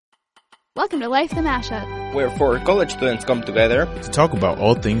Welcome to Life the Mashup, where four college students come together to talk about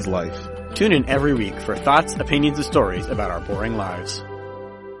all things life. Tune in every week for thoughts, opinions, and stories about our boring lives.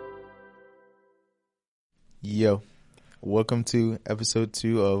 Yo, welcome to episode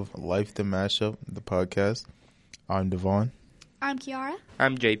 2 of Life the Mashup, the podcast. I'm Devon. I'm Kiara.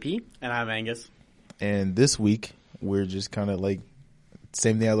 I'm JP. And I'm Angus. And this week, we're just kind of like,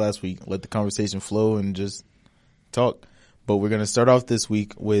 same thing as last week, let the conversation flow and just talk. But we're going to start off this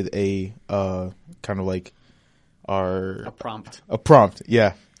week with a kind of like A prompt. A prompt,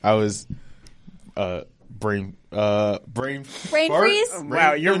 yeah. I was brain freeze?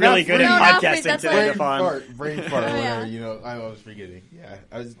 Wow, you're really good at podcasting today, Devon. Brain fart, or whatever, you know, I was forgetting. Yeah,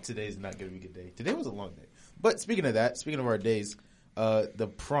 today's not going to be a good day. Today was a long day. But speaking of our days,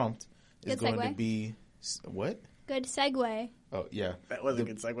 the prompt is going to be, what? Good segue. Oh, yeah. That was a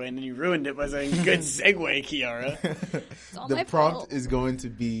good segue, and then you ruined it by saying, good segue, Kiara. The prompt is going to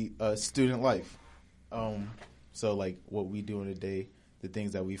be student life. So, like, what we do in a day, the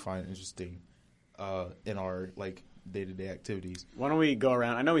things that we find interesting in our, like, day-to-day activities. Why don't we go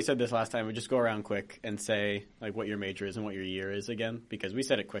around? I know we said this last time. We just go around quick and say, like, what your major is and what your year is again, because we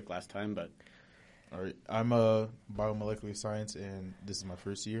said it quick last time, but... All right. I'm a biomolecular science, and this is my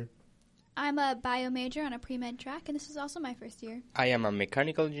first year. I'm a bio major on a pre-med track, and this is also my first year. I am a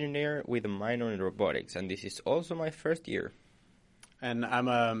mechanical engineer with a minor in robotics, and this is also my first year. And I'm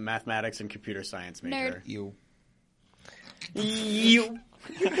a mathematics and computer science major. Nerd. You.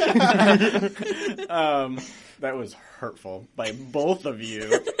 That was hurtful by both of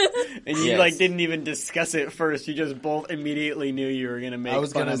you. And you like didn't even discuss it first. You just both immediately knew you were going to make fun of my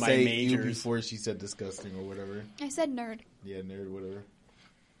majors. I was going to say you before she said disgusting or whatever. I said nerd. Yeah, nerd, whatever.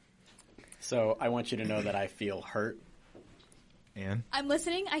 So I want you to know that I feel hurt. And? I'm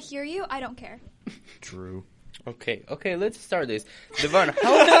listening. I hear you. I don't care. True. Okay, let's start this. Devon,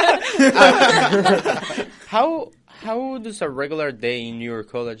 how does a regular day in your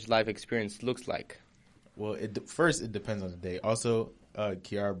college life experience looks like? Well, first it depends on the day. Also,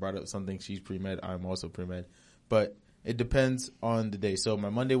 Kiara brought up something. She's pre-med. I'm also pre-med. But it depends on the day. So my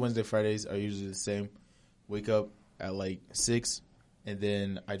Monday, Wednesday, Fridays are usually the same. Wake up at like 6, and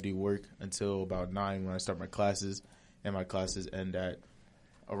then I do work until about 9 when I start my classes. And my classes end at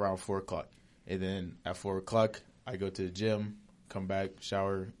around 4 o'clock. And then at 4 o'clock, I go to the gym, come back,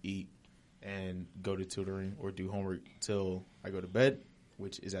 shower, eat, and go to tutoring or do homework till I go to bed,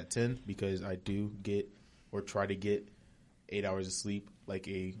 which is at 10 because I do get or try to get 8 hours of sleep like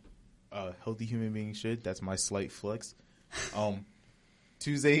a healthy human being should. That's my slight flex.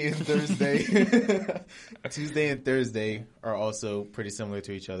 Tuesday and Thursday are also pretty similar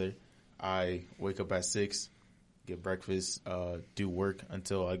to each other. I wake up at 6, get breakfast, do work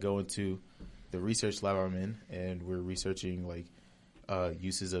until I go into the research lab I'm in, and we're researching like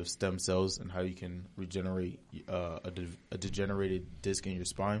uses of stem cells and how you can regenerate a degenerated disc in your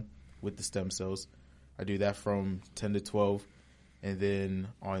spine with the stem cells. I do that from 10 to 12, and then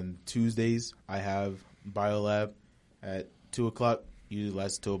on Tuesdays I have biolab at 2 o'clock. Usually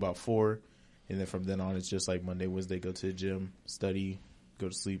lasts till about 4, and then from then on it's just like Monday, Wednesday, go to the gym, study, go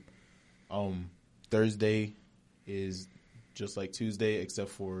to sleep. Thursday is just like Tuesday, except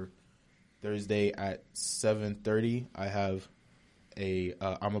for Thursday at 7:30. I have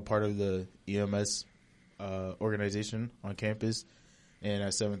I'm a part of the EMS organization on campus, and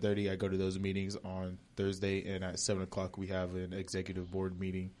at 7:30 I go to those meetings on Thursday, and at 7 o'clock we have an executive board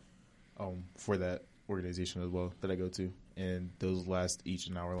meeting for that organization as well that I go to, and those last each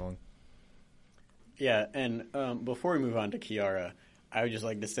an hour long. Yeah, and before we move on to Kiara, I would just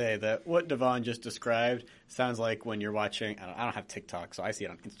like to say that what Devon just described sounds like when you're watching. I don't have TikTok, so I see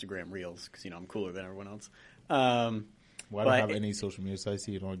it on Instagram Reels because I'm cooler than everyone else. I don't have any social media, so I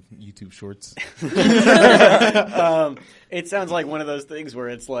see it on YouTube Shorts. It sounds like one of those things where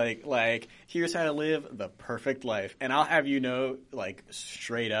it's like here's how to live the perfect life, and I'll have you know, like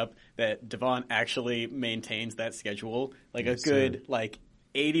straight up, that Devon actually maintains that schedule, like yes, a good like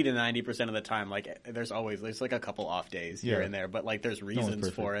 80 to 90% of the time. Like there's like a couple off days here and there, but like there's reasons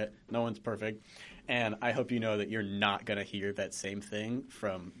for it. No one's perfect. And I hope you know that you're not going to hear that same thing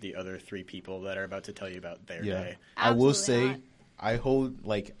from the other 3 people that are about to tell you about their day. Absolutely I will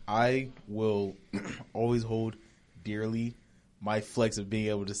say I will always hold dearly my flex of being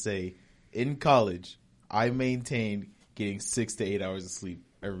able to say in college, I maintained getting 6 to 8 hours of sleep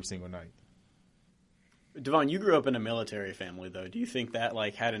every single night. Devon, you grew up in a military family, though. Do you think that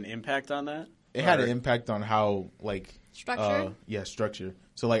like had an impact on that? It had an impact on how like structure. Structure.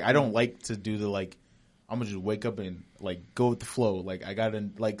 So like I don't like to do the like I'm gonna just wake up and like go with the flow. Like I gotta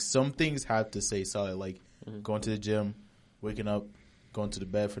like some things have to stay solid. Like going to the gym, waking up, going to the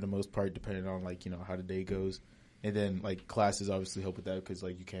bed for the most part, depending on like how the day goes. And then like classes obviously help with that because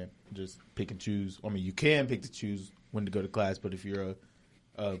like you can't just pick and choose. I mean, you can pick to choose when to go to class, but if you're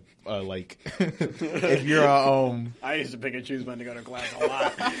like if you're I used to pick and choose when to go to class a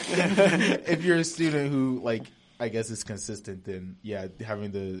lot. if you're a student who like I guess is consistent, then yeah,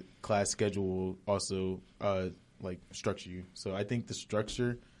 having the class schedule will also like structure you. So I think the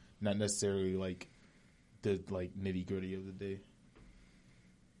structure, not necessarily like the like nitty gritty of the day.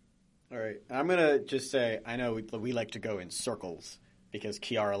 All right, I'm gonna just say I know we like to go in circles because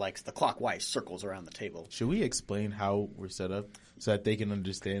Kiara likes the clockwise circles around the table. Should we explain how we're set up so that they can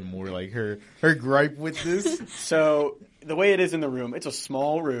understand more like her gripe with this? So the way it is in the room, it's a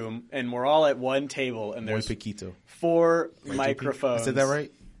small room, and we're all at one table, and there's Muy pequito. 4 Right, microphones. I said that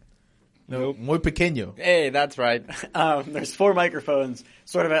right? No, Nope. muy pequeño. Hey, that's right. There's 4 microphones,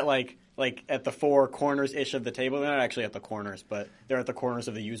 sort of at like at the 4 corners-ish of the table. They're not actually at the corners, but they're at the corners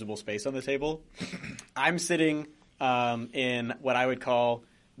of the usable space on the table. I'm sitting in what I would call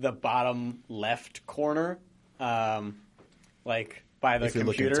the bottom left corner, like by the If you're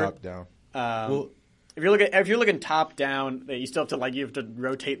computer. looking top down. Well, If you're looking top down, you still have to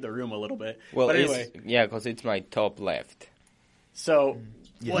rotate the room a little bit. Well, but anyway, because it's my top left. so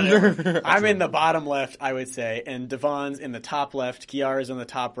whatever. I'm in the bottom left, I would say, and Devon's in the top left, Kiara's in the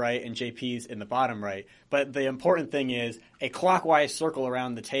top right, and JP's in the bottom right. But the important thing is a clockwise circle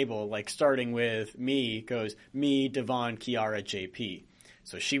around the table, like starting with me, goes me, Devon, Kiara, JP.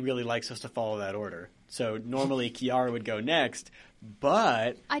 So she really likes us to follow that order. So normally Kiara would go next,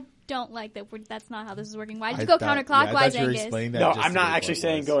 but I don't like that. That's not how this is working. Why did you I go thought- counterclockwise, yeah, I thought you were Angus? explaining that no, just I'm to not go actually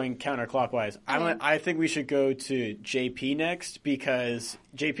saying clockwise. going counterclockwise. Okay. I think we should go to JP next because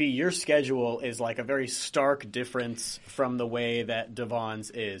JP, your schedule is like a very stark difference from the way that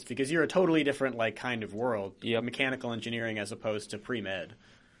Devon's is because you're a totally different like kind of world. Yep. Mechanical engineering as opposed to pre-med.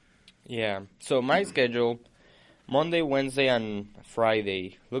 Yeah. So my schedule, Monday, Wednesday, and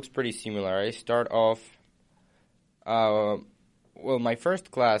Friday looks pretty similar. I start off. Well, my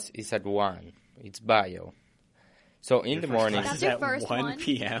first class is at 1. It's bio. So in the morning, That's Is your at first 1 one?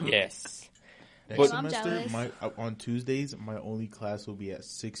 p.m. yes. Next I'm semester, jealous. on Tuesdays, my only class will be at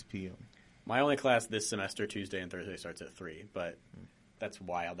 6 p.m. My only class this semester, Tuesday and Thursday, starts at 3, but that's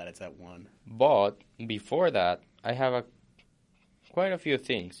wild that it's at 1. But before that, I have quite a few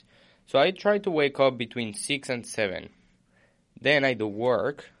things. So I try to wake up between 6 and 7. Then I do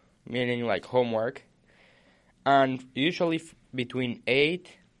work, meaning like homework. And usually between 8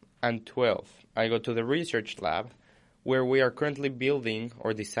 and 12, I go to the research lab where we are currently building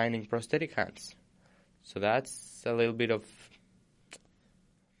or designing prosthetic hands. So that's a little bit of...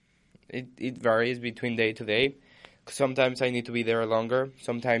 It varies between day to day. Sometimes I need to be there longer.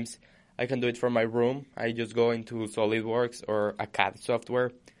 Sometimes I can do it from my room. I just go into SolidWorks or a CAD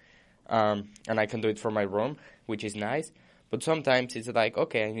software, and I can do it from my room, which is nice. But sometimes it's like,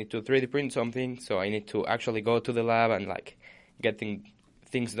 okay, I need to 3D print something, so I need to actually go to the lab and like get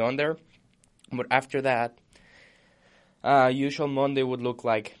things done there. But after that, usual Monday would look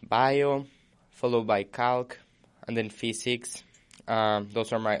like bio, followed by calc, and then physics.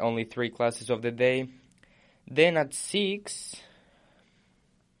 Those are my only 3 classes of the day. Then at 6,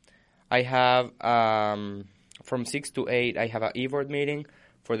 I have, from 6 to 8, I have an e-board meeting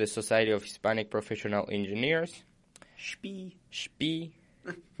for the Society of Hispanic Professional Engineers. SPE,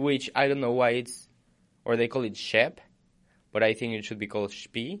 which I don't know why or they call it SHEP, but I think it should be called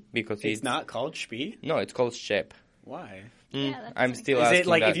SPE because It's not called SPE? No, it's called SHEP. Why? Yeah, that's I'm like- still Is asking it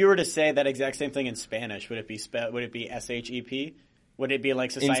like that. if you were to say that exact same thing in Spanish, would it be SHEP? Would it be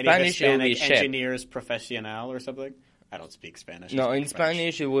like Society Spanish, of it would be Hispanic SHEP. Engineers Profesional or something? I don't speak Spanish. I No, speak in French.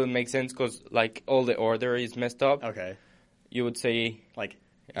 Spanish it would make sense because like all the order is messed up. Okay. You would say, Like,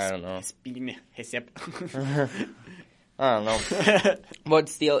 I don't know. I don't know. But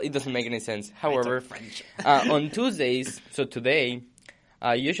still, it doesn't make any sense. However, French. on Tuesdays, so today,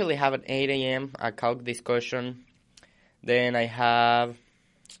 I usually have at 8 a.m. a calc discussion. Then I have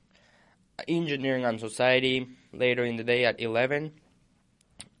engineering and society later in the day at 11.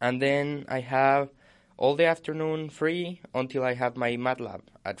 And then I have all the afternoon free until I have my math lab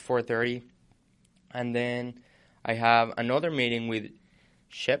at 4:30. And then I have another meeting with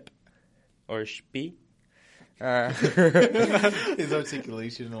Shep or SPE. His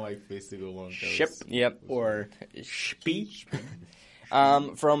articulation and like face to go along. Ship Yep. or SPE.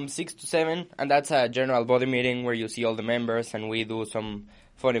 From 6 to 7, and that's a general body meeting where you see all the members and we do some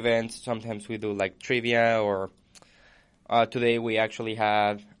fun events. Sometimes we do like trivia or today we actually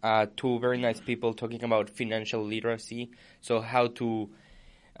had 2 very nice people talking about financial literacy. So how to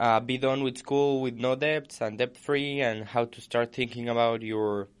be done with school with no debts and debt-free, and how to start thinking about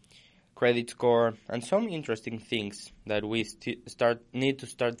your credit score and some interesting things that we need to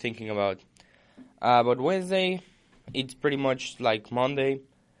start thinking about. But Wednesday, it's pretty much like Monday.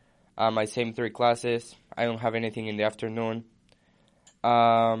 My same 3 classes. I don't have anything in the afternoon.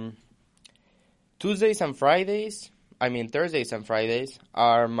 Thursdays and Fridays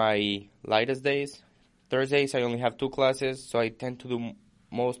are my lightest days. Thursdays I only have 2 classes, so I tend to do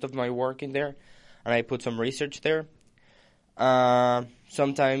most of my work in there, and I put some research there.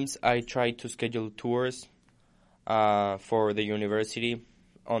 Sometimes I try to schedule tours for the university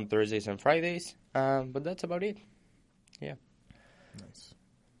on Thursdays and Fridays, but that's about it. Yeah. Nice.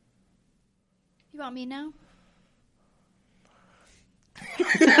 You want me now?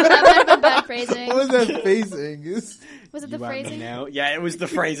 That might have been bad phrasing. What was that face, Angus? Was it You the want me phrasing? now? Yeah, it was the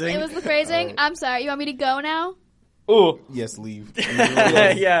phrasing. It was the phrasing. I'm sorry. You want me to go now? Oh, Yes, leave.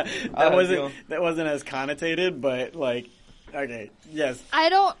 Yeah, that deal. wasn't as connotated, but like, okay, yes. I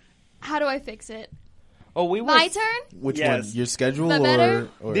don't. How do I fix it? we were. My turn? Which Yes. one? Your schedule The better?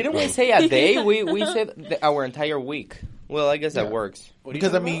 or Didn't we say a day? We said our entire week. Well, I guess that Yeah. works. What are you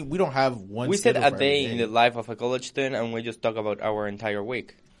Because I talking mean, we don't have one. We said schedule a for every day in the life of a college student, and we just talk about our entire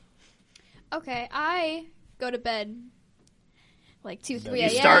week. Okay, I go to bed like 2, 3 You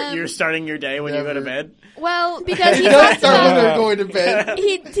a.m. You're starting your day when you go to Never. bed. Well, because he Don't talked start when about they're going to bed.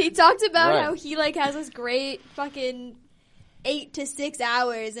 he talked about Right. how he like has this great fucking 8 to 6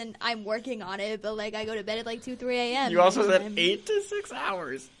 hours, and I'm working on it. But like I go to bed at like 2, 3 a.m. You also said I'm- 8 to 6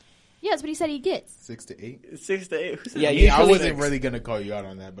 hours. Yeah, that's what he said he gets. 6 to 8. 6 to 8. Who said Yeah, I eight? mean, I usually- wasn't really gonna call you out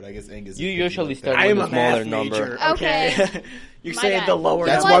on that, but I guess Angus. You is picking usually up start that. I am with a a smaller math number. major. Okay. Okay. You're My saying bad. the lower.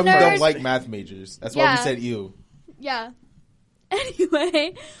 That's You know why what, we don't nerds? like math majors. That's why Yeah. we said you. Yeah.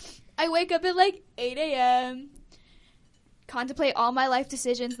 Anyway, I wake up at like 8 a.m. Contemplate all my life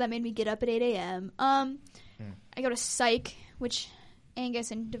decisions that made me get up at 8 a.m. I go to psych, which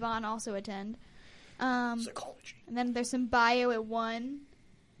Angus and Devon also attend. Psychology. And then there's some bio at 1.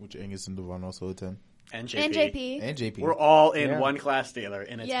 Which Angus and Devon also attend. And JP. And JP. And JP. We're all in Yeah. one class together,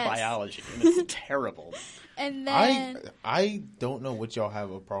 and it's Yes. biology, and it's terrible. And then, I don't know what y'all have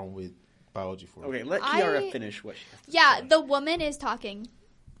a problem with biology for. Okay, let I- Kiara finish what she has to yeah, say. the woman is talking.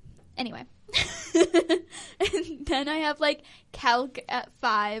 Anyway. And then I have like calc at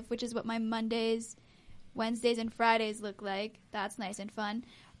 5, which is what my Mondays, Wednesdays, and Fridays look like. That's nice and fun.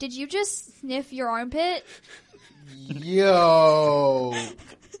 Did you just sniff your armpit? Yo.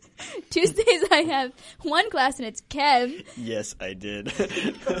 Tuesdays I have 1 class and it's chem. Yes, I did.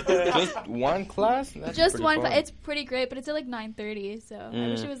 Just one class? That's Just pretty 1 fun. class. It's pretty great, but it's at like 9:30, so I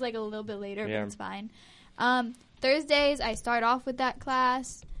wish it was like a little bit later, Yeah. but it's fine. Thursdays I start off with that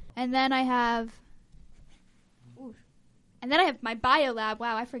class, and then I have my bio lab.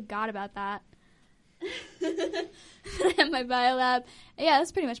 Wow, I forgot about that. I have my bio lab. Yeah,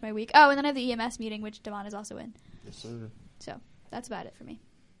 that's pretty much my week. Oh, and then I have the EMS meeting, which Devon is also in. Yes, sir. So that's about it for me.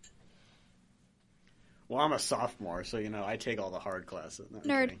 Well, I'm a sophomore, so I take all the hard classes. No, I'm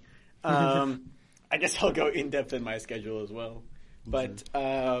Nerd. kidding. I guess I'll go in depth in my schedule as well. But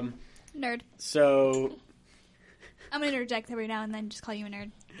Nerd. so I'm going to interject every now and then, just call you a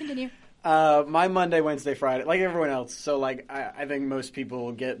nerd. Continue. my Monday, Wednesday, Friday, like everyone else. So like I think most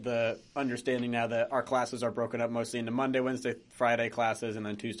people get the understanding now that our classes are broken up mostly into Monday, Wednesday, Friday classes, and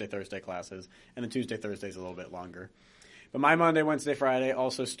then Tuesday, Thursday classes. And then Tuesday, Thursday is a little bit longer. But my Monday, Wednesday, Friday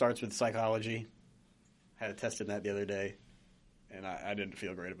also starts with psychology. Had a test in that the other day, and I didn't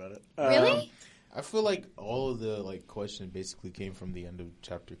feel great about it. Really? I feel like all of the questions basically came from the end of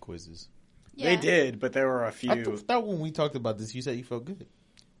chapter quizzes. They did, but there were a few. I thought when we talked about this, you said you felt good.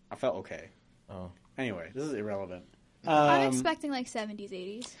 I felt okay. Oh. Anyway, this is irrelevant. I'm expecting like 70s,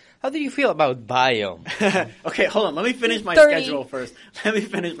 80s. How do you feel about bio? Okay, hold on. Let me finish my 30. schedule first.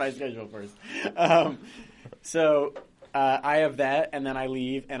 So I have that, and then I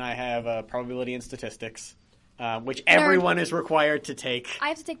leave, and I have probability and statistics, which everyone is required to take. I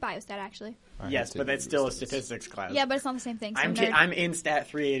have to take biostat, actually. Yes, but that's still a statistics class. Yeah, but it's not the same thing. So I'm in Stat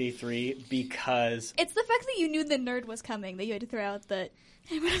 383 because It's the fact that you knew the nerd was coming that you had to throw out that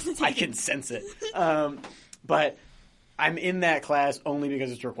everyone has to take I it. can sense it. But I'm in that class only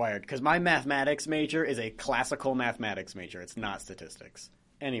because it's required. Because my mathematics major is a classical mathematics major. It's not statistics.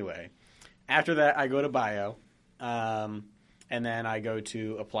 Anyway, after that, I go to bio. And then I go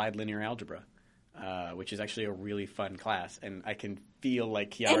to applied linear algebra, which is actually a really fun class. And I can feel like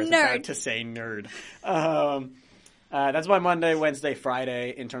Kiara's about to say nerd. That's my Monday, Wednesday,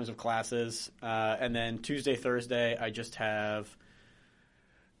 Friday in terms of classes. And then Tuesday, Thursday, I just have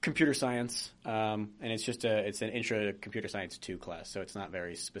computer science, and it's an intro to computer science 2 class, so it's not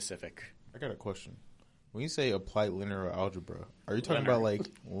very specific. I got a question. When you say applied linear algebra, are you talking about like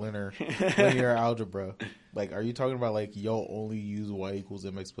linear algebra? Like, are you talking about like you'll only use y equals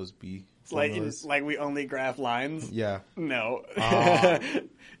mx plus b formulas? Like we only graph lines? Yeah. No.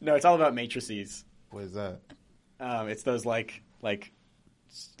 No, it's all about matrices. What is that? It's those like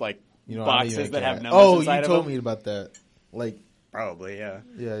You know, boxes that have numbers Oh, inside you of told them. me about that. Like, Probably, yeah.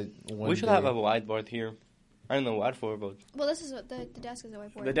 yeah. We should have a whiteboard here. I don't know what for, but Well, this is what the desk is a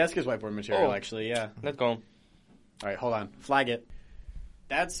whiteboard. The desk is whiteboard material, Oh. actually, yeah. let's go. All right, hold on. Flag it.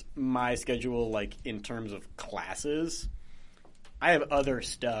 That's my schedule, like, in terms of classes. I have other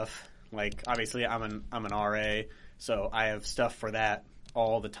stuff. Like, obviously, I'm an RA, so I have stuff for that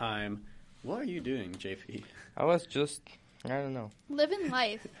all the time. What are you doing, JP? I was just, I don't know. Living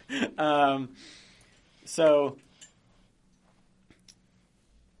life. So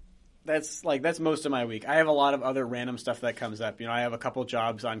that's most of my week. I have a lot of other random stuff that comes up. You know, I have a couple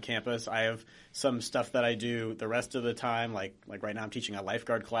jobs on campus. I have some stuff that I do the rest of the time. Like right now, I'm teaching a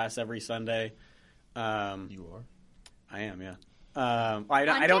lifeguard class every Sunday. You are? I am, yeah.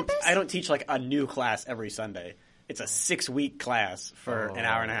 I don't teach like a new class every Sunday. It's a 6-week class for an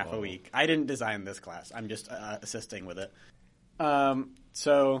hour and a half a week. I didn't design this class. I'm just assisting with it.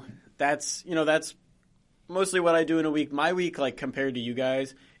 So that's mostly what I do in a week. My week, like, compared to you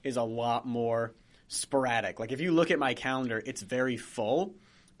guys, is a lot more sporadic. Like, if you look at my calendar, it's very full,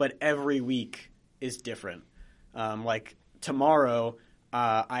 but every week is different. Like, tomorrow,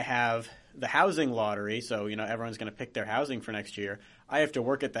 I have the housing lottery, so, everyone's going to pick their housing for next year. I have to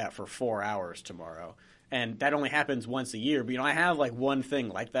work at that for 4 hours tomorrow. And that only happens once a year. But, I have, like, one thing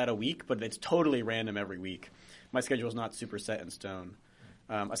like that a week, but it's totally random every week. My schedule is not super set in stone.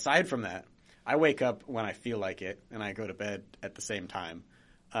 Aside from that, I wake up when I feel like it, and I go to bed at the same time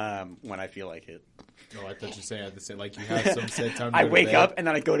when I feel like it. No, I thought you were saying at the same, like you have some set time. I wake up and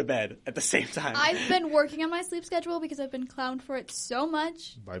then I go to bed at the same time. I've been working on my sleep schedule because I've been clowned for it so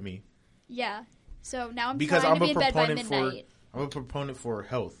much. By me. Yeah. So now I'm Because trying I'm to a be in bed by proponent midnight. I'm a proponent for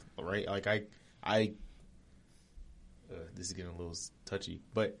health, right? Like this is getting a little touchy,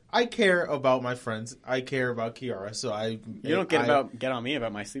 but I care about my friends. I care about Kiara, so You don't get on me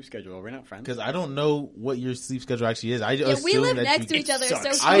about my sleep schedule. We're not friends. because I don't know what your sleep schedule actually is. I Yeah, assume we live that next to you, each other,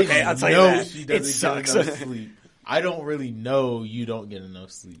 sucks. so I Okay, I'll tell you know that. she It doesn't sucks. get enough sleep. I don't really know you don't get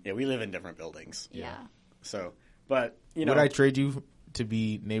enough sleep. Yeah, we live in different buildings. yeah. So, but Would I trade you to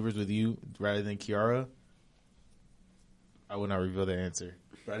be neighbors with you rather than Kiara? I will not reveal the answer,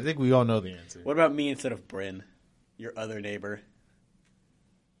 but I think we all know the answer. what about me instead of Bryn, your other neighbor?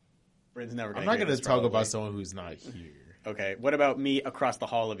 Bryn's never going I'm to not going to talk probably. about someone who's not here. Okay, what about me across the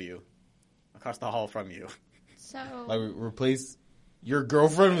hall of you? Across the hall from you. So Like replace your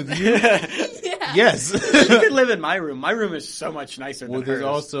girlfriend with you? yeah. Yes. You could live in my room. My room is so much nicer Well, than there's hers.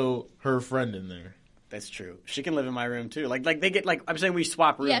 also her friend in there. That's true. She can live in my room too. Like they get like I'm saying we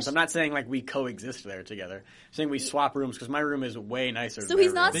swap rooms. Yes. I'm not saying like we coexist there together. I'm saying we swap rooms because my room is way nicer. So than he's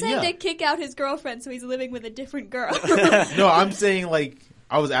her not room. saying yeah. to kick out his girlfriend, so he's living with a different girl. No, I'm saying like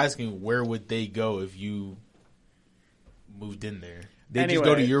I was asking where would they go if you moved in there? They just go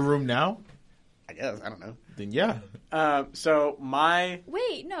to Anyway. your room now? I guess I don't know. Then yeah. So my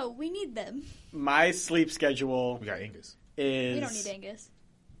Wait, no, we need them. sleep schedule We got Angus. is We don't need Angus.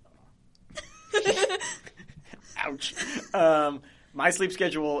 Ouch. My sleep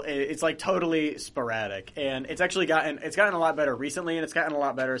schedule, it's like totally sporadic, and it's actually gotten a lot better recently, and it's gotten a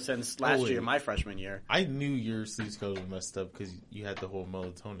lot better since last wait. year, my freshman year. I knew your sleep schedule was messed up because you had the whole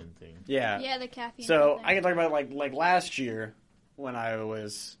melatonin thing. Yeah. Yeah, the caffeine. So thing. I can talk about like last year when I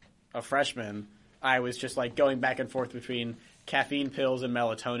was a freshman, I was just like going back and forth between caffeine pills and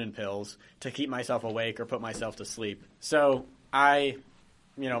melatonin pills to keep myself awake or put myself to sleep. So my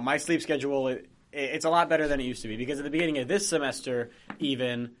sleep schedule, it's a lot better than it used to be because at the beginning of this semester,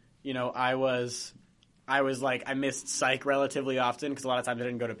 even, I missed psych relatively often because a lot of times I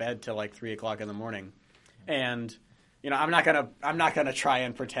didn't go to bed till like 3:00 in the morning. And, I'm not gonna try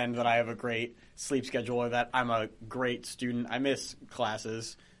and pretend that I have a great sleep schedule or that I'm a great student. I miss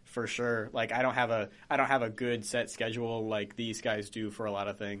classes for sure. Like I don't have a good set schedule like these guys do for a lot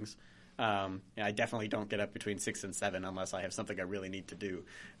of things. I definitely don't get up between 6 and 7 unless I have something I really need to do.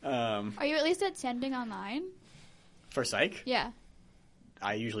 Are you at least attending online? For psych, Yeah.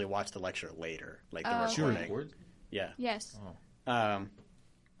 I usually watch the lecture later, like the Oh. She recording. records? Yeah. Yes.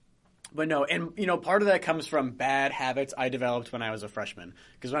 But no, and part of that comes from bad habits I developed when I was a freshman.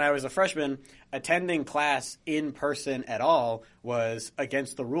 Because when I was a freshman, attending class in person at all was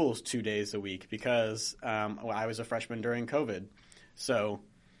against the rules 2 days a week because I was a freshman during COVID. So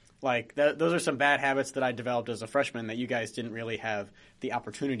Like, those are some bad habits that I developed as a freshman that you guys didn't really have the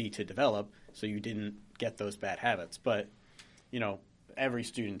opportunity to develop, so you didn't get those bad habits. But, every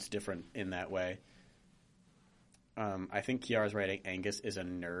student's different in that way. I think Kiara's writing Angus is a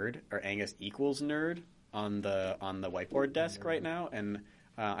nerd, or Angus equals nerd on the whiteboard desk right now, and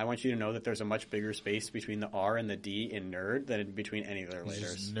I want you to know that there's a much bigger space between the R and the D in nerd than between any of their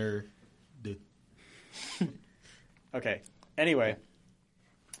letters. Nerd. Okay. Anyway.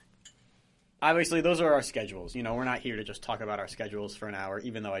 Obviously, those are our schedules. We're not here to just talk about our schedules for an hour,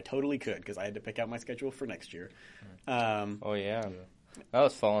 even though I totally could, because I had to pick out my schedule for next year. Oh, yeah. That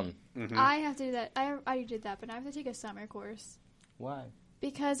was fun. Mm-hmm. I have to do that. I already did that, but I have to take a summer course. Why?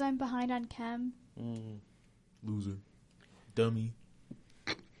 Because I'm behind on chem. Loser. Dummy.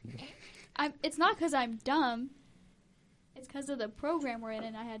 It's not because I'm dumb. It's because of the program we're in,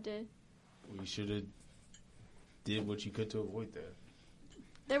 and I had to... We should have did what you could to avoid that.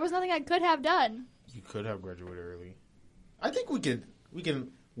 There was nothing I could have done. You could have graduated early. I think we can.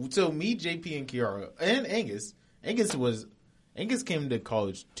 So me, JP, and Kiara, and Angus. Angus came to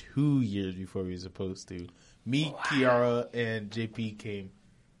college 2 years before he was supposed to. Me, Kiara, and JP came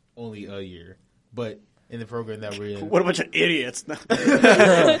only a year. But in the program that we're in... What a bunch of idiots.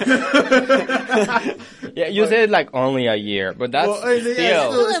 Yeah, you said like only a year, but that's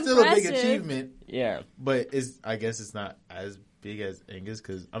it's still a big impressive. achievement. Yeah. But I guess it's not as big as Angus,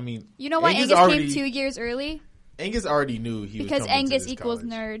 because, I mean... You know why Angus came 2 years early? Angus already knew he because was coming Angus to this equals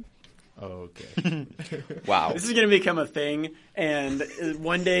college. nerd. Oh, okay. Wow. This is going to become a thing, and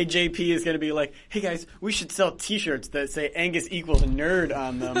one day JP is going to be like, hey guys, we should sell t-shirts that say Angus equals nerd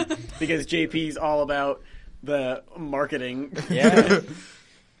on them, because JP's all about the marketing. Yeah.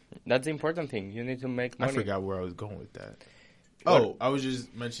 That's the important thing. You need to make money. I forgot where I was going with that. What? Oh, I was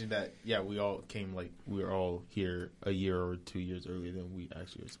just mentioning that, yeah, we all came, we were all here a year or 2 years earlier than we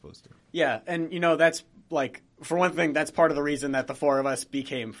actually were supposed to. Yeah, and that's, for one thing, that's part of the reason that the four of us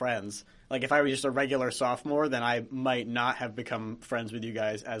became friends. Like, if I was just a regular sophomore, then I might not have become friends with you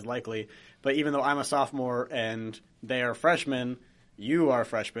guys as likely. But even though I'm a sophomore and they are freshmen, you are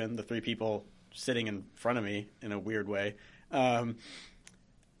freshmen, the three people sitting in front of me in a weird way,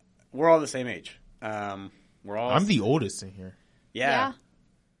 we're all the same age. We're all... I'm the oldest in here. Yeah.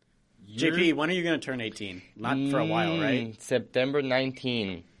 JP, when are you going to turn 18? Not for a while, right? September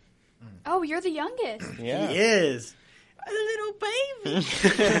 19. Oh, you're the youngest. Yeah. He is. A little baby.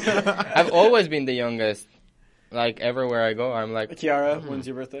 I've always been the youngest. Like, everywhere I go, I'm like... Kiara, when's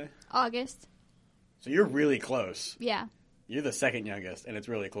your birthday? August. So you're really close. Yeah. You're the second youngest, and it's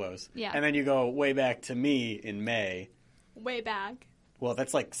really close. Yeah. And then you go way back to me in May. Way back. Well,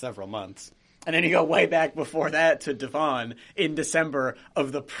 that's like several months. And then you go way back before that to Devon in December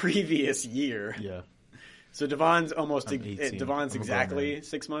of the previous year. Yeah. So Devon's I'm exactly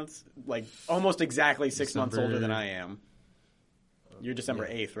 6 months, like almost exactly 6 months older than I am. You're December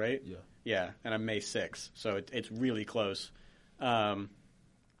 8th, right? Yeah. Yeah, and I'm May 6th, so it's really close.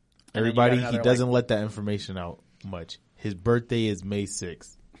 Everybody, he doesn't let that information out much. His birthday is May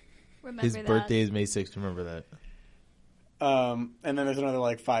 6th. Remember His that. birthday is May 6th. Remember that. And then there's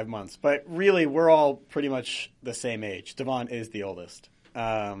another 5 months. But really, we're all pretty much the same age. Devon is the oldest.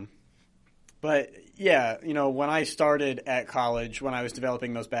 But yeah, when I started at college, when I was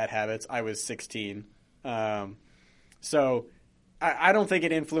developing those bad habits, I was 16. So I don't think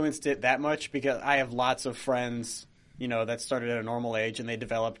it influenced it that much because I have lots of friends, that started at a normal age and they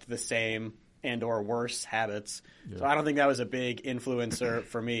developed the same and or worse habits. Yeah. So I don't think that was a big influencer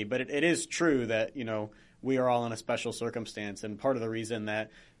for me. But it is true that, we are all in a special circumstance. And part of the reason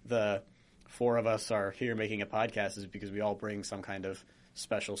that the four of us are here making a podcast is because we all bring some kind of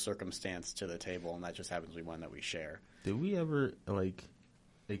special circumstance to the table. And that just happens to be one that we share. Did we ever,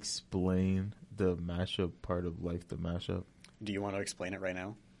 explain the mashup part of Life the Mashup? Do you want to explain it right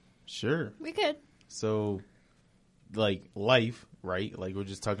now? Sure. We could. So, life, right? We're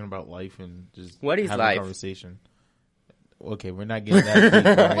just talking about life and just what is having life? A conversation. Okay, we're not getting that deep,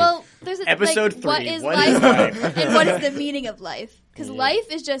 right? Well, there's Episode 3. What is what life? is life? And what is the meaning of life? Because Yeah.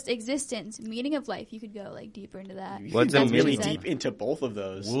 life is just existence. Meaning of life, you could go deeper into that. You What's can the go really meaning? deep into both of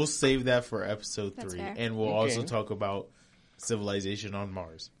those. We'll save that for episode That's 3. fair. And we'll Okay. also talk about civilization on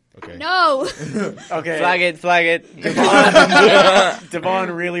Mars. Okay. No. Okay. Flag it. Devon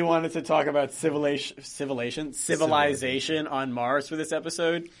really wanted to talk about civilization on Mars for this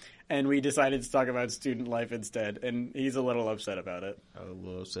episode, and we decided to talk about student life instead, and he's a little upset about it. A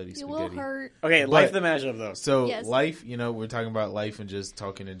little upsetty It will spaghetti. hurt. Okay, But- life the mashup, though. So Yes. life, we're talking about life and just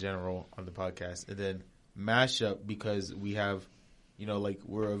talking in general on the podcast. And then mashup because we have,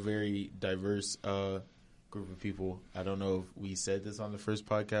 we're a very diverse group of people. I don't know if we said this on the first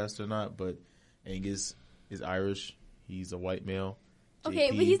podcast or not, but Angus is Irish. He's a white male.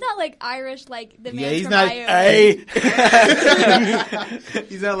 Okay, JP. but he's not like Irish, like the man he's from not. Ireland. Hey,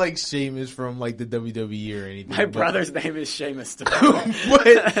 He's not like Sheamus from like the WWE or anything. my but- brother's name is Sheamus.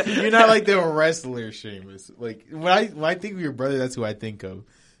 but you're not like the wrestler Sheamus. Like when I think of your brother, that's who I think of.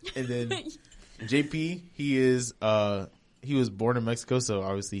 And then JP, he was born in Mexico, so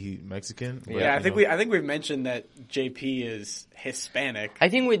obviously he's Mexican. But, Yeah, you know, I think we've mentioned that JP is Hispanic. I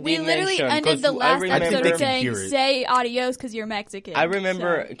think we We did literally mention, ended 'cause the I last remember, episode they with can saying, hear it. say adios because you're Mexican. I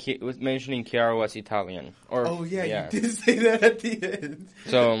remember So. was mentioning Kiara was Italian. Or, Oh yeah, you did say that at the end.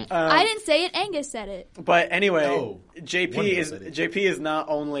 So I didn't say it, Angus said it. But anyway, No. JP One of us is said it. JP is not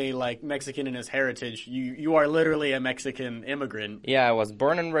only like Mexican in his heritage. You are literally a Mexican immigrant. yeah, I was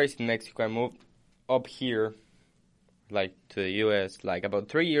born and raised in Mexico. I moved up here, like to the U.S., like about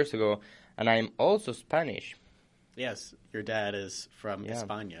 3 years ago, and I'm also Spanish. Yes, your dad is from Yeah.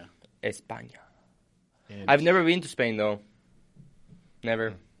 España. España. And I've never been to Spain though.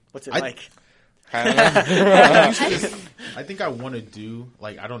 Never. What's it I- like? I don't know. I think I want to do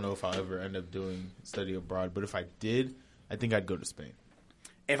like I don't know if I'll ever end up doing study abroad, but if I did, I think I'd go to Spain.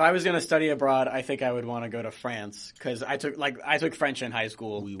 If I was going to study abroad, I think I would want to go to France because I took French in high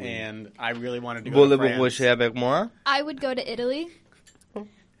school, Oui, oui. and I really wanted to go to Voulez-vous France. coucher avec moi? I would go to Italy.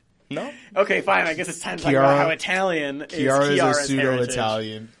 No? Okay, fine. I guess it's time to talk Chiara- about how Italian is Kiara is a Chiara's pseudo heritage.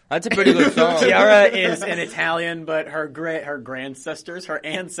 Italian. That's a pretty good song. Chiara is an Italian, but her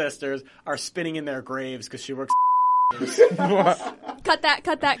ancestors are spinning in their graves because she works. Cut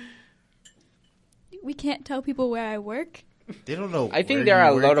that. We can't tell people where I work. They don't know. I think where there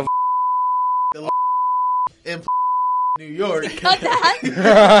are a you lot work of in New York. Cut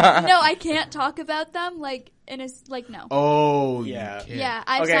that. No, I can't talk about them. Like no. Oh Yeah. you can't. Yeah,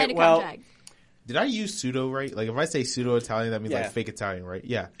 I've Okay, signed a well- contract. Did I use pseudo right? Like if I say pseudo Italian, that means Yeah. like fake Italian, right?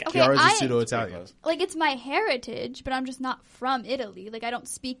 Yeah. Okay, Kiara's a I- pseudo Italian. Like it's my heritage, but I'm just not from Italy. Like I don't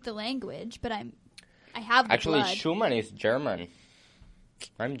speak the language, but I have the Actually, blood. Schumann is German.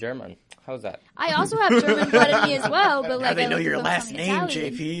 I'm German. How's that? I also have German blood in me as well, but like How they I know look your like last I'm name,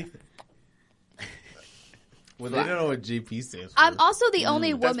 Italian. JP? Well, they don't know what JP stands for. I'm also the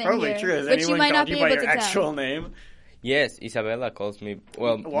only That's woman probably here, true. Has which you anyone might not called be you by able your to actual tell. name? Yes, Isabella calls me,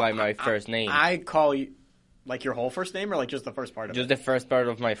 by my first name. I call you like your whole first name or like just the first part of Just it? the first part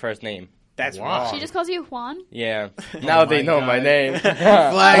of my first name. That's Wow. wrong. She just calls you Juan. Yeah. Now they my know God. my name. Flag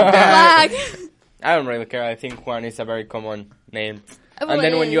that. Flag. I don't really care. I think Juan is a very common name. Well, And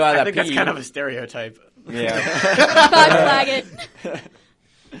then it when is. you add I a think P, that's kind of a stereotype. yeah. Flag it.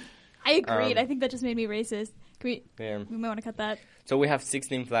 I agreed. Um, I think that just made me racist. Can Yeah. we might want to cut that. So we have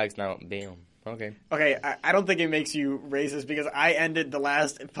 16 flags now. Damn. Okay. Okay, I don't think it makes you racist because I ended the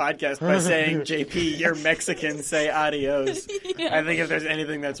last podcast by saying, JP, you're Mexican, say adios. Yeah. I think if there's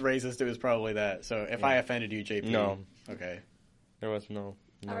anything that's racist, it was probably that. So if I offended you, JP. No. Okay. There was no.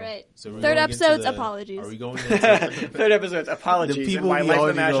 All right. So we're Third going into episode's the- apologies. Are we going into Third episode's apologies, The and people my we life all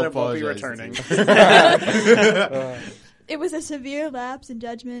the need to mashup will be apologize returning. to. It was a severe lapse in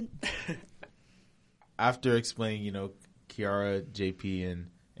judgment. After explaining, Kiara, JP, and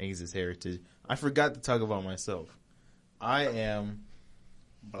Angus' heritage, I forgot to talk about myself. I am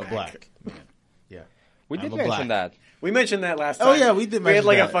a black man. Yeah. We I'm did a mention black. that. We mentioned that last time. Oh, yeah, we did We had mention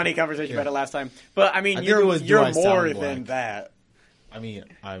like a that. funny conversation Yeah. about it last time. But I mean, I think it was, do you're I more sound than black? that. I mean,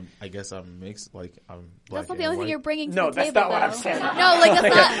 I guess I'm mixed. Like I'm black. That's not the and only white. thing you're bringing to No, the that's table, not what I'm though. saying. No, like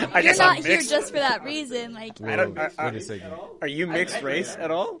that's I not. You're guess I'm not here mixed. just for that reason. Like, I don't- Whoa, wait a second. Are you mixed race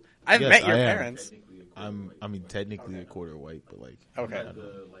at all? I've Yes, met your I am. parents. I mean, technically a quarter white, but like, Okay.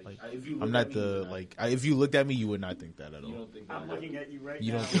 I'm not the like. If you looked at me, you would not think that at all. I'm looking at you right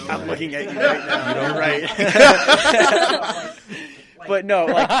You now. don't think I'm that. looking at you right now. You're right. But no,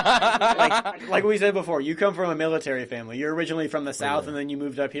 like we said before, you come from a military family. You're originally from the South, and then you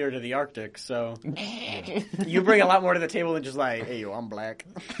moved up here to the Arctic. So you bring a lot more to the table than just like, hey, yo, I'm black.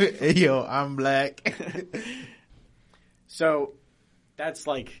 Hey, yo, I'm black. So that's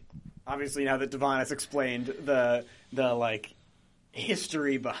like, obviously now that Devon has explained the like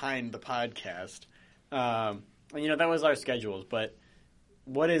history behind the podcast, and that was our schedules. But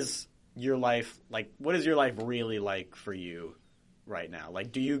what is your life like? What is your life really like for you right now?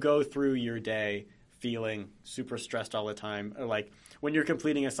 Like, do you go through your day feeling super stressed all the time, or like when you're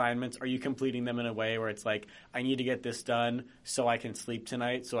completing assignments, are you completing them in a way where it's like, I need to get this done so I can sleep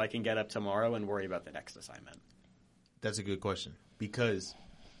tonight, so I can get up tomorrow and worry about the next assignment? That's a good question because,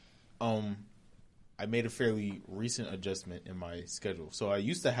 I made a fairly recent adjustment in my schedule. So I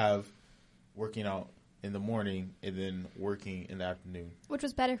used to have working out in the morning and then working in the afternoon. which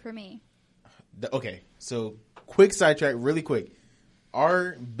was better for me. Okay, so quick sidetrack, really quick.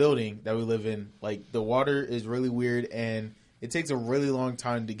 Our building that we live in, like, the water is really weird, and it takes a really long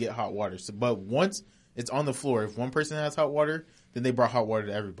time to get hot water. So, but once it's on the floor, if one person has hot water, then they brought hot water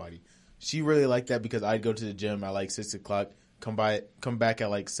to everybody. She really liked that because I'd go to the gym at like 6 o'clock, come back at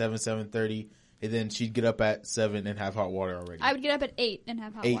like 7:30, and then she'd get up at 7 and have hot water already. I would get up at 8 and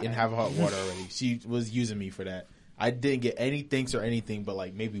have hot water. 8 and have hot water already. She was using me for that. I didn't get any thanks or anything, but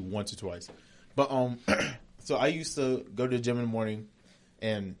like maybe once or twice. But so I used to go to the gym in the morning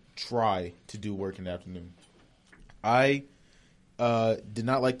and try to do work in the afternoon. I did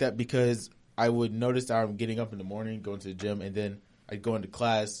not like that because I would notice that I'm getting up in the morning, going to the gym, and then I'd go into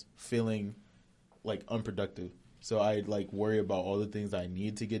class feeling like unproductive. So I'd like worry about all the things I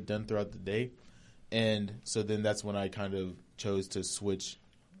need to get done throughout the day. And so then that's when I kind of chose to switch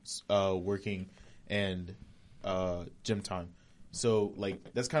working and gym time. So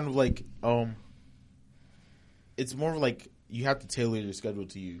like that's kind of like it's more like you have to tailor your schedule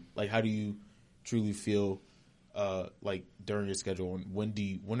to you. Like how do you truly feel like during your schedule, and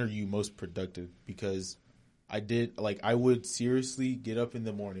when are you most productive? Because I would seriously get up in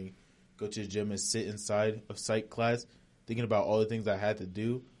the morning, go to the gym and sit inside of psych class thinking about all the things I had to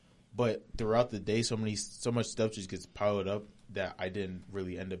do. But throughout the day, so much stuff just gets piled up that I didn't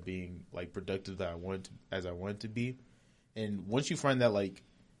really end up being like productive as I wanted to be. And once you find that like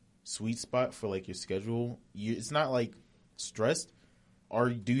sweet spot for like your schedule, it's not like stressed. Or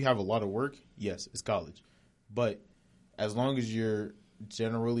do you have a lot of work? Yes, it's college. But as long as you're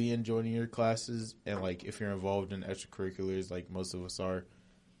generally enjoying your classes and like if you're involved in extracurriculars like most of us are,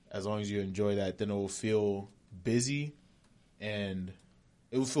 as long as you enjoy that, then it will feel busy, and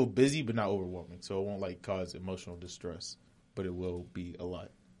it will feel busy but not overwhelming. So it won't like cause emotional distress, but it will be a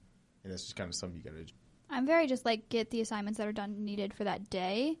lot. And that's just kind of something you got to do. I'm very just like get the assignments that are done needed for that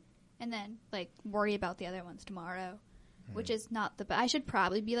day and then like worry about the other ones tomorrow, which is not the best. I should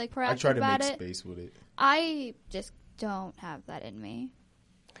probably be like proactive about it. I try to make space with it. I just don't have that in me.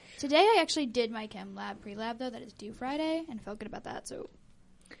 Today I actually did my chem lab pre-lab though that is due Friday and felt good about that. So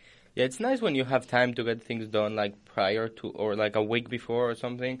yeah, it's nice when you have time to get things done like prior to or like a week before or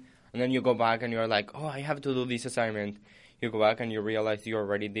something, and then you go back and you're like, oh, I have to do this assignment. You go back and you realize you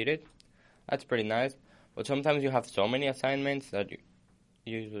already did it. That's pretty nice. But sometimes you have so many assignments that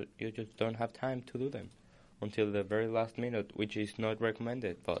you just don't have time to do them until the very last minute, which is not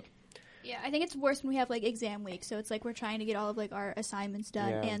recommended. But yeah, I think it's worse when we have like exam week. So it's like we're trying to get all of like our assignments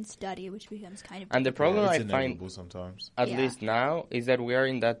done and study, which becomes kind of and the problem I find sometimes, at least now, is that we are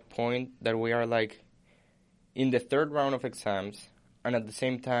in that point that we are like in the third round of exams, and at the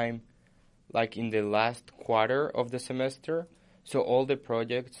same time, like in the last quarter of the semester. So all the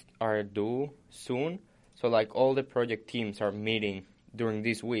projects are due soon. So like all the project teams are meeting during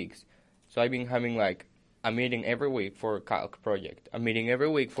these weeks. So I've been having like a meeting every week for calc project, a meeting every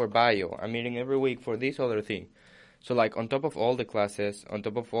week for bio, a meeting every week for this other thing. So like on top of all the classes, on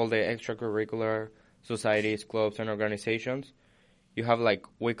top of all the extracurricular societies, clubs, and organizations, you have like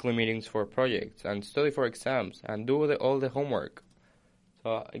weekly meetings for projects and study for exams and do all the homework.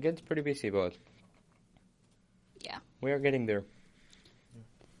 So it gets pretty busy, but yeah, we are getting there.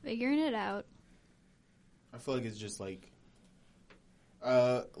 Figuring it out. I feel like it's just like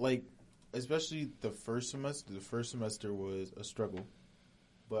especially the first semester. The first semester was a struggle,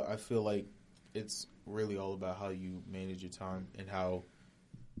 but I feel like it's really all about how you manage your time and how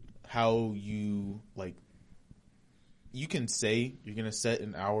you like. You can say you're gonna set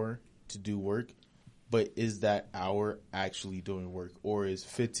an hour to do work, but is that hour actually doing work, or is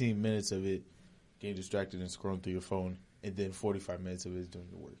 15 minutes of it getting distracted and scrolling through your phone, and then 45 minutes of it is doing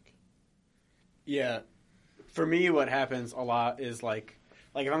the work? Yeah. For me, what happens a lot is like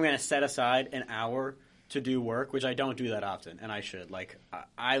if I'm going to set aside an hour to do work, which I don't do that often, and I should. Like,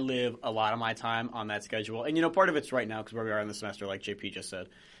 I live a lot of my time on that schedule. And, part of it's right now because where we are in the semester, like JP just said.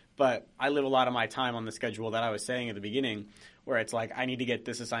 But I live a lot of my time on the schedule that I was saying at the beginning, where it's like I need to get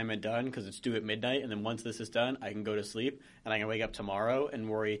this assignment done because it's due at midnight. And then once this is done, I can go to sleep. And I can wake up tomorrow and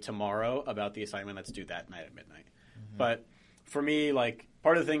worry tomorrow about the assignment that's due that night at midnight. Mm-hmm. But for me, like,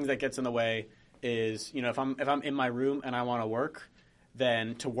 part of the things that gets in the way is, if I'm in my room and I want to work,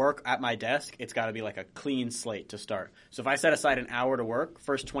 then to work at my desk, it's got to be like a clean slate to start. So if I set aside an hour to work,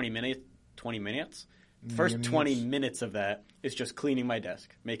 first 20 minutes of that is just cleaning my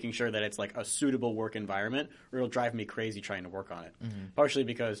desk, making sure that it's like a suitable work environment, or it'll drive me crazy trying to work on it. Mm-hmm. Partially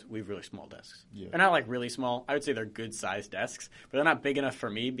because we have really small desks. Yeah. They're not like really small. I would say they're good sized desks, but they're not big enough for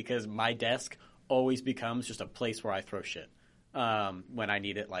me because my desk always becomes just a place where I throw shit. when I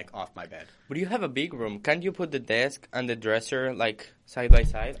need it like off my bed. But you have a big room. Can't you put the desk and the dresser like side by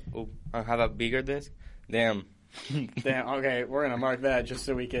side? Oh, and have a bigger desk? Damn. Damn, okay, we're going to mark that just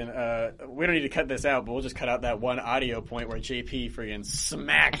so we can, we don't need to cut this out, but we'll just cut out that one audio point where JP friggin'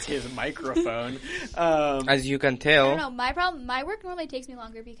 smacked his microphone. As you can I tell. don't know. My work normally takes me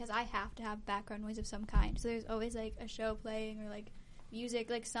longer because I have to have background noise of some kind. So there's always like a show playing or like music,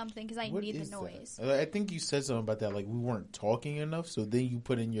 like something, because I What need is the noise. that? I think you said something about that. Like we weren't talking enough, so then you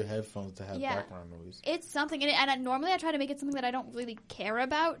put in your headphones to have Yeah. background noise. It's something, normally I try to make it something that I don't really care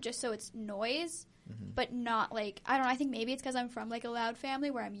about, just so it's noise, but not like, I don't know, I think maybe it's because I'm from like a loud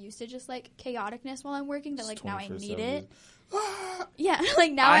family where I'm used to just like chaoticness while I'm working, that like now I need 24/7. it. Yeah,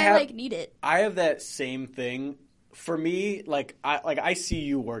 like now I like need it. I have that same thing. For me, I see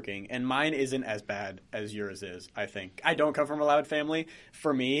you working, and mine isn't as bad as yours is, I think. I don't come from a loud family.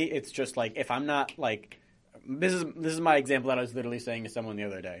 For me, it's just like, if I'm not like, this is my example that I was literally saying to someone the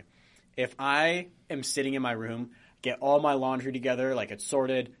other day. If I am sitting in my room, get all my laundry together, like it's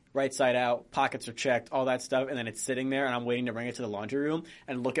sorted, right side out, pockets are checked, all that stuff, and then it's sitting there and I'm waiting to bring it to the laundry room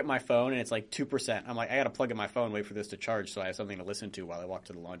and look at my phone and it's like 2%. I'm like, I gotta plug in my phone, wait for this to charge so I have something to listen to while I walk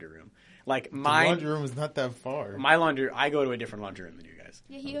to the laundry room. Like The laundry room is not that far. my laundry, I go to a different laundry room than you guys.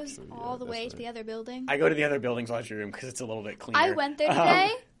 Yeah, he goes so, yeah, all the way that's to the other building. I go to the other building's laundry room because it's a little bit cleaner. I went there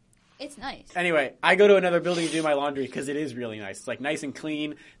today. It's nice. Anyway, I go to another building to do my laundry because it is really nice. It's like nice and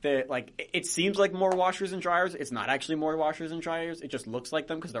clean. It seems like more washers and dryers. It's not actually more washers and dryers. It just looks like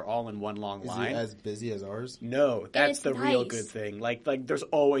them because they're all in one long Is line. it as busy as ours? No, that's it's the real nice. good thing. Like there's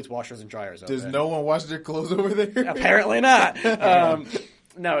always washers and dryers. Does there. no one wash their clothes over there? Apparently not.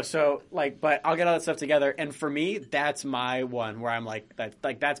 No, so but I'll get all that stuff together, and for me, that's my one where I'm like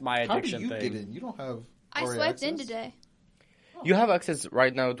that's my How do addiction you thing. get in? You don't have. I RA swiped in access? today. You have access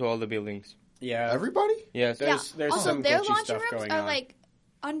right now to all the buildings. Yeah, Everybody? Yes. There's Also, some their glitchy laundry stuff rooms going are on. like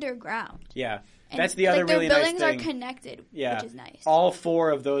underground. Yeah, And, that's the other like, really their nice buildings thing. are connected, Yeah, which is nice. All 4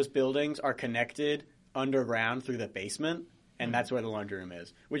 of those buildings are connected underground through the basement, and that's where the laundry room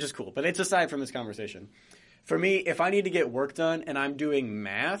is, which is cool. But it's aside from this conversation. For me, if I need to get work done and I'm doing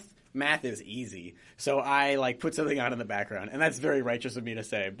math is easy. So I like put something on in the background, and that's very righteous of me to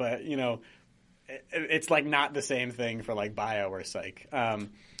say. But it's like not the same thing for like bio or psych.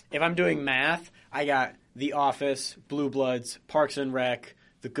 If I'm doing math, I got The Office, Blue Bloods, Parks and Rec,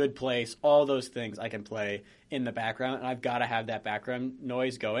 The Good Place, all those things I can play in the background, and I've got to have that background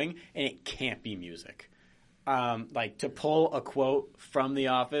noise going, and it can't be music. Like to pull a quote from The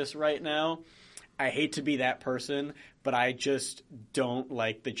Office right now, I hate to be that person, but I just don't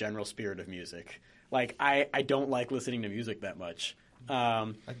like the general spirit of music. Like I don't like listening to music that much.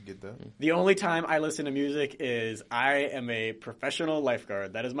 I can get that. The only time I listen to music is I am a professional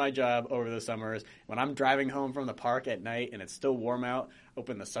lifeguard. That is my job over the summers. When I'm driving home from the park at night and it's still warm out,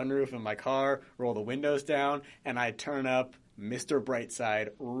 open the sunroof in my car, roll the windows down, and I turn up Mr. Brightside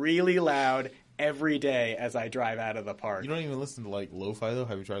really loud every day as I drive out of the park. You don't even listen to like lo-fi though?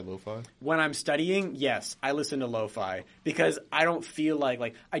 Have you tried lo-fi? When I'm studying, yes, I listen to lo-fi because I don't feel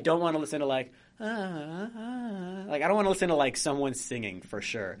like I don't want to listen to like I don't want to listen to like someone singing for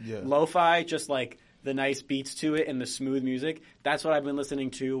sure. Yeah. Lo-fi, just like the nice beats to it and the smooth music. That's what I've been listening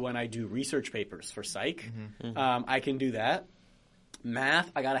to when I do research papers for psych. I can do that.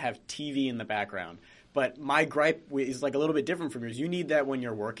 Math, I got to have TV in the background. But my gripe is like a little bit different from yours. You need that when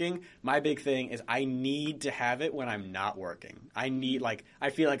you're working. My big thing is I need to have it when I'm not working. I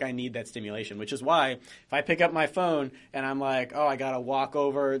feel like I need that stimulation, which is why if I pick up my phone and I'm like, oh, I got to walk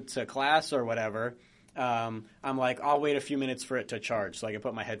over to class or whatever, I'm like, I'll wait a few minutes for it to charge so I can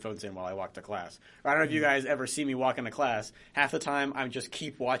put my headphones in while I walk to class. Or I don't know if you guys ever see me walk into class. Half the time I just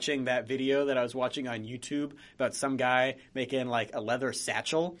keep watching that video that I was watching on YouTube about some guy making like a leather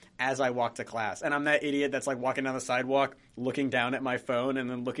satchel as I walk to class. And I'm that idiot that's like walking down the sidewalk, looking down at my phone and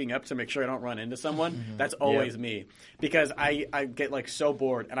then looking up to make sure I don't run into someone. That's always me. Because I get like so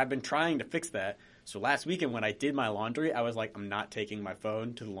bored, and I've been trying to fix that. So last weekend when I did my laundry, I was like, I'm not taking my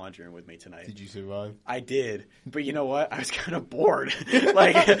phone to the laundry room with me tonight. Did you survive? I did. But you know what? I was kind of bored. And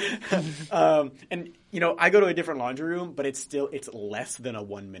I go to a different laundry room, but it's less than a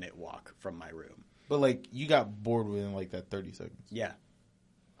 1-minute walk from my room. But like you got bored within like that 30 seconds. Yeah.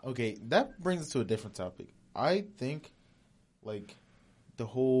 Okay, that brings us to a different topic. I think like the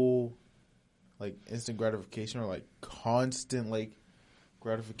whole like instant gratification or like constant like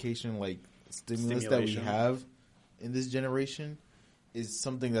gratification like stimulus that we Stimulation. have in this generation is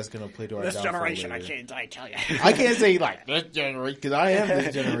something that's going to play to our This downfall generation, later. I tell you. I can't say like this generation because I am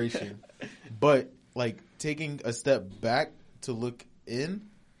this generation, but like taking a step back to look in,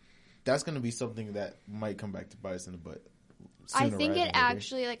 that's going to be something that might come back to bite us in the butt I sooner think rather it than later.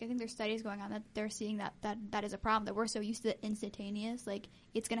 actually, like, I think there's studies going on that they're seeing that is a problem, that we're so used to the instantaneous, like,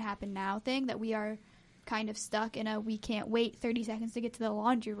 it's going to happen now thing, that we are kind of stuck in a we can't wait 30 seconds to get to the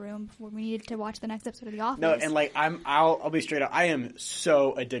laundry room before we need to watch the next episode of The Office. No, and like I'll be straight up. I am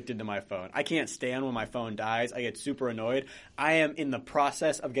so addicted to my phone. I can't stand when my phone dies. I get super annoyed. I am in the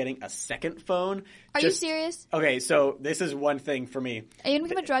process of getting a second phone. Are you serious? Okay, so this is one thing for me. Are you going to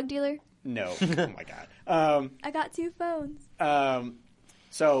become a drug dealer? No. Oh my god. I got 2 phones.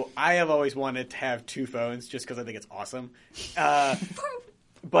 So I have always wanted to have 2 phones just because I think it's awesome.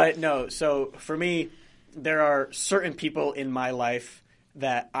 But no, so for me, there are certain people in my life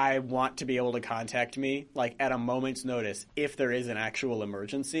that I want to be able to contact me, like, at a moment's notice if there is an actual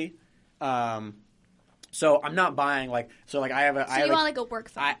emergency. So I'm not buying, like, so like I have a... So you want, like, a work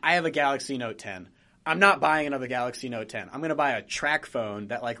phone? I have a Galaxy Note 10. I'm not buying another Galaxy Note 10. I'm going to buy a track phone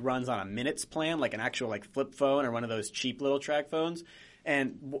that, like, runs on a minutes plan, like an actual, like, flip phone or one of those cheap little track phones.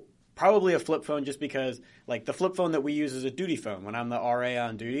 And probably a flip phone just because, like, the flip phone that we use is a duty phone when I'm the RA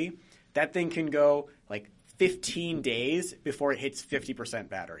on duty. That thing can go, like, 15 days before it hits 50%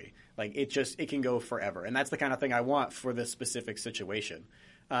 battery. Like, it can go forever. And that's the kind of thing I want for this specific situation.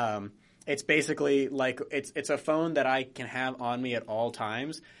 It's basically, like, it's a phone that I can have on me at all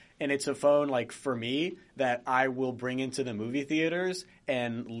times. And it's a phone, like, for me, that I will bring into the movie theaters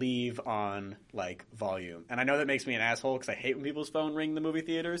and leave on, like, volume. And I know that makes me an asshole because I hate when people's phone ring in the movie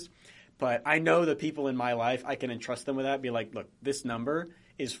theaters. But I know the people in my life, I can entrust them with that. Be like, look, this number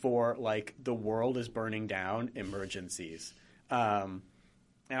is for, like, the world is burning down emergencies. And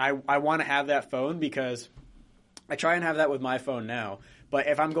I want to have that phone because I try and have that with my phone now. But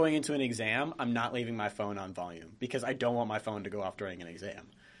if I'm going into an exam, I'm not leaving my phone on volume because I don't want my phone to go off during an exam.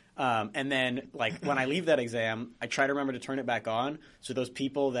 And then, like, when I leave that exam, I try to remember to turn it back on so those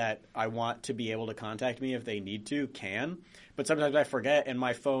people that I want to be able to contact me if they need to can. But sometimes I forget and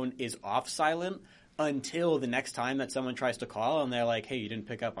my phone is off silent until the next time that someone tries to call and they're like, hey, you didn't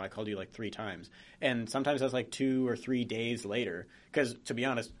pick up and I called you like 3 times. And sometimes that's like 2 or 3 days later because, to be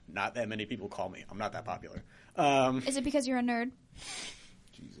honest, not that many people call me. I'm not that popular. Is it because you're a nerd?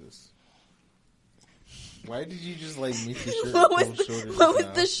 Jesus. Why did you just, like, make the shirt What was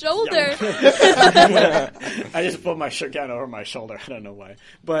the shoulder? I just pulled my shirt down over my shoulder. I don't know why.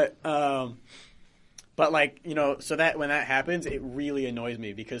 But like, you know, so that when that happens, it really annoys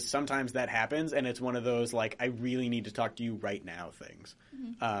me because sometimes that happens and it's one of those, like, I really need to talk to you right now things.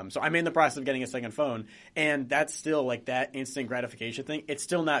 Mm-hmm. So I'm in the process of getting a second phone, and that's still, like, that instant gratification thing. It's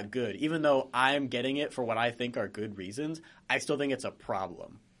still not good. Even though I'm getting it for what I think are good reasons, I still think it's a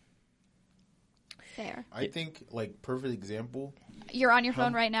problem. Fair. I think, like, perfect example. You're on your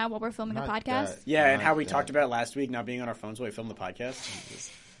phone right now while we're filming a Not podcast? that. Yeah, and Not how we that. talked about last week, not being on our phones while we film the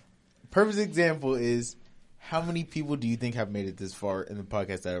podcast. Perfect example is how many people do you think have made it this far in the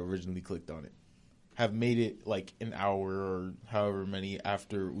podcast that originally clicked on it? Have made it like an hour or however many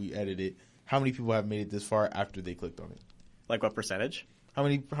after we edit it. How many people have made it this far after they clicked on it? Like what percentage?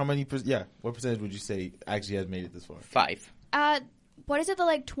 What percentage would you say actually has made it this far? 5. What is it that,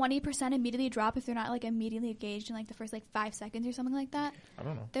 like, 20% immediately drop if they're not, like, immediately engaged in, like, the first, like, 5 seconds or something like that? I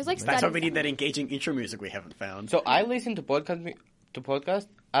don't know. There's, like, That's why we studies need that on it. engaging intro music we haven't found. So I listen to podcast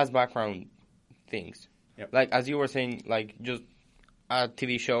as background things. Yep. Like, as you were saying, like, just a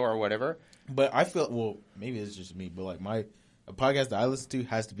TV show or whatever. But I feel, well, maybe it's just me, but, like, a podcast that I listen to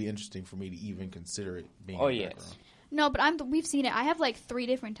has to be interesting for me to even consider it being in the background. No, but we've seen it. I have, like, 3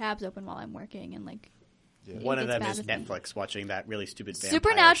 different tabs open while I'm working, and, like... Yeah. One of It's them bad is with me. Netflix, watching that really stupid vampire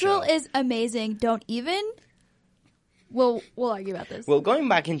Supernatural show. is amazing. Don't even... We'll argue about this. Well, going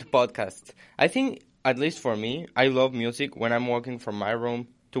back into podcasts, I think, at least for me, I love music. When I'm walking from my room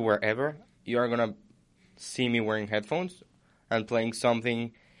to wherever, you are going to see me wearing headphones and playing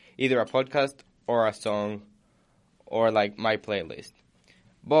something, either a podcast or a song or, like, my playlist.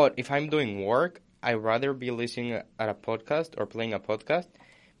 But if I'm doing work, I'd rather be listening at a podcast or playing a podcast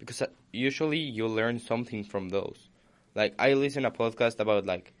because usually you learn something from those. Like, I listen to a podcast about,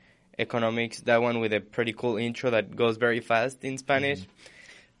 like, economics, that one with a pretty cool intro that goes very fast in Spanish.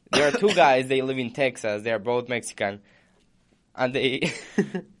 Mm-hmm. There are 2 guys, they live in Texas, they are both Mexican, and they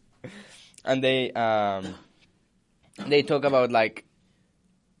they talk about, like,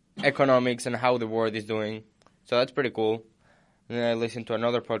 economics and how the world is doing. So that's pretty cool. And then I listen to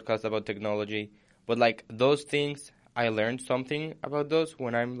another podcast about technology. But, like, those things, I learned something about those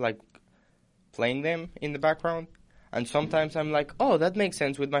when I'm, like, playing them in the background. And sometimes I'm like, oh, that makes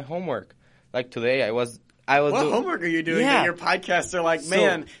sense with my homework. Like, today I was What homework are you doing that your podcasts are like,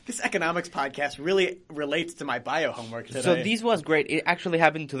 man, So- this economics podcast really relates to my bio homework today. So this was great. It actually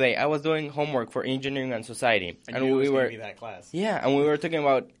happened today. I was doing homework for engineering and society, and you we gave were me that class. and we were talking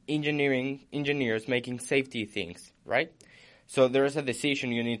about engineers making safety things, right? So there is a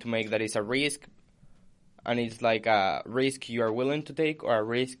decision you need to make that is a risk, and it's like a risk you are willing to take or a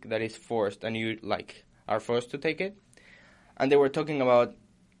risk that is forced and you like are forced to take it. And they were talking about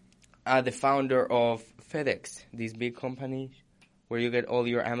the founder of FedEx, this big company where you get all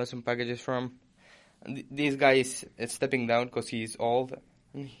your Amazon packages from. And this guy is stepping down because he's old.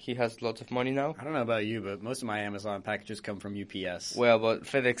 He has lots of money now. I don't know about you, but most of my Amazon packages come from UPS. Well, but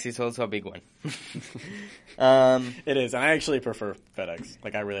FedEx is also a big one. It is, and I actually prefer FedEx.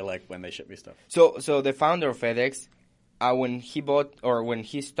 Like, I really like when they ship me stuff. So the founder of FedEx, when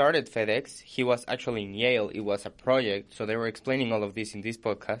he started FedEx, he was actually in Yale. It was a project, so they were explaining all of this in this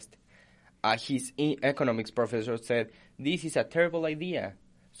podcast. His economics professor said, this is a terrible idea,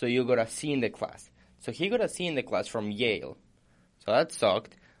 so you got a C in the class. So he got a C in the class from Yale. So that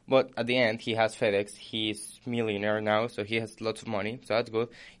sucked. But at the end, he has FedEx. He's millionaire now, so he has lots of money. So that's good.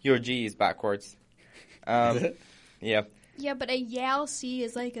 Your G is backwards. Yeah. Yeah, but a Yale C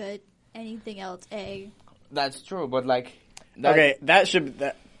is like a anything else A. That's true, but like... Okay,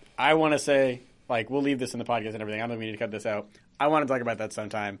 I want to say, like, we'll leave this in the podcast and everything. I don't think we need to cut this out. I want to talk about that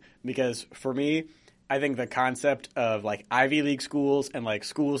sometime because for me, I think the concept of like Ivy League schools and like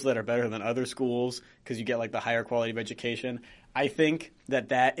schools that are better than other schools because you get like the higher quality of education, I think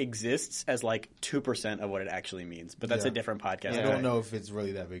that exists as like 2% of what it actually means. But that's a different podcast. I don't know if it's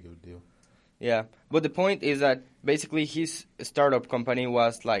really that big of a deal. Yeah, but the point is that basically his startup company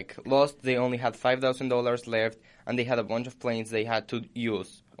was like lost. They only had $5,000 left, and they had a bunch of planes they had to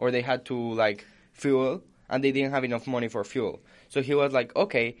use or they had to like fuel, and they didn't have enough money for fuel. So he was like,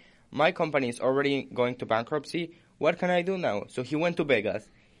 okay, my company is already going to bankruptcy. What can I do now? So he went to Vegas.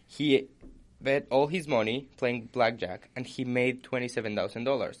 He bet all his money playing blackjack, and he made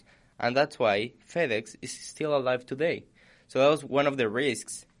 $27,000. And that's why FedEx is still alive today. So that was one of the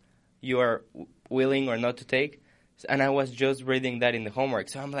risks you are willing or not to take. And I was just reading that in the homework.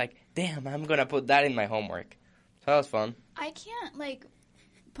 So I'm like, damn, I'm going to put that in my homework. So that was fun. I can't, like,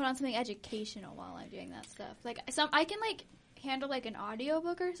 put on something educational while I'm doing that stuff. Like, I can, like, handle, like, an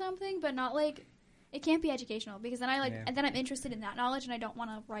audiobook or something, but not, like, it can't be educational because then and then I'm interested in that knowledge and I don't want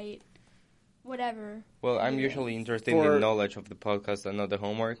to write whatever. Well, I'm usually interested in the knowledge of the podcast and not the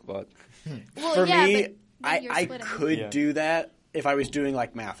homework, but... Well, for yeah, me, but I could do that if I was doing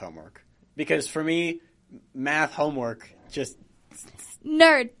like math homework. Because for me, math homework just...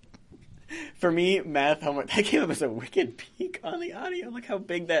 Nerd. For me, math homework... That came up as a wicked peak on the audio. Look how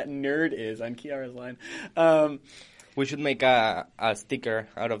big that nerd is on Kiara's line. We should make a sticker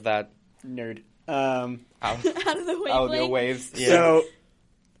out of that. Nerd. Out of the wavelength. Audio waves. Yeah. So,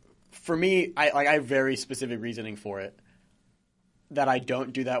 for me, I have very specific reasoning for it. That I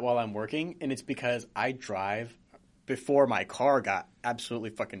don't do that while I'm working, and it's because I drive... Before my car got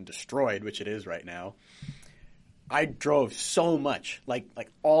absolutely fucking destroyed, which it is right now, I drove so much, like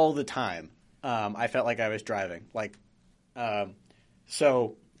all the time. I felt like I was driving.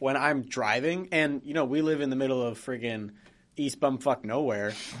 So when I'm driving, and you know, we live in the middle of friggin' East Bumfuck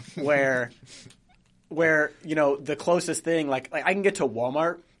nowhere, where you know the closest thing, like I can get to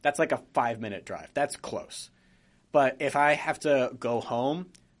Walmart. That's like a 5-minute drive. That's close. But if I have to go home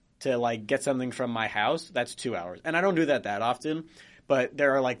to like get something from my house, that's 2 hours. And I don't do that often, but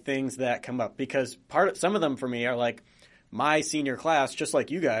there are like things that come up because some of them for me are like my senior class, just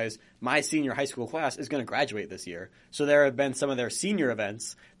like you guys, my senior high school class is going to graduate this year. So there have been some of their senior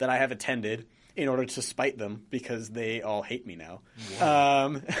events that I have attended in order to spite them because they all hate me now.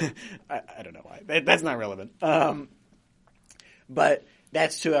 Wow. I don't know why. That's not relevant. But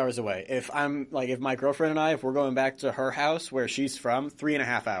that's 2 hours away. If my girlfriend and I, if we're going back to her house where she's from,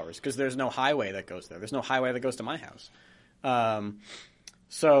 3.5 hours because there's no highway that goes there. There's no highway that goes to my house.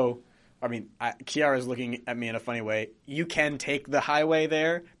 So, I mean, Kiara's looking at me in a funny way. You can take the highway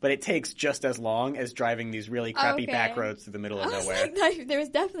there, but it takes just as long as driving these really crappy back roads through the middle of nowhere. Like, there was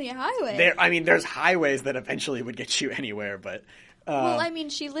definitely a highway. There's highways that eventually would get you anywhere, but... well, I mean,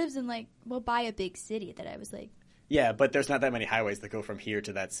 she lives in, by a big city that I was like... Yeah, but there's not that many highways that go from here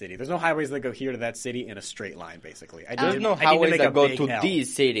to that city. There's no highways that go here to that city in a straight line, basically. There's no highways that go to the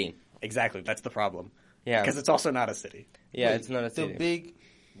city. Exactly, that's the problem. Yeah. Because it's also not a city. Yeah, it's not a city. The big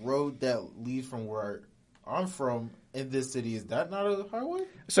road that leads from where I'm from in this city, is that not a highway?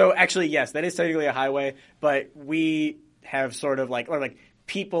 So, actually, yes, that is technically a highway, but we have sort of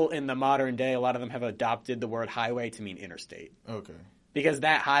people in the modern day, a lot of them have adopted the word highway to mean interstate. Okay. Because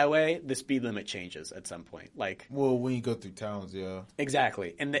that highway, the speed limit changes at some point. Like, Well, when you go through towns, yeah.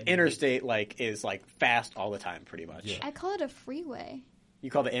 exactly. And the interstate, like, is, like, fast all the time, pretty much. Yeah. I call it a freeway.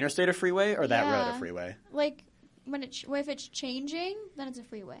 You call the interstate a freeway or that road Yeah. a freeway? Like, if it's changing, then it's a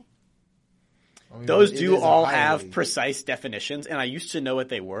freeway. I mean, Those it do is a all highway. have precise definitions, and I used to know what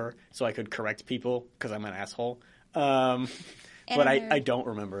they were, so I could correct people because I'm an asshole. But a I nerd. don't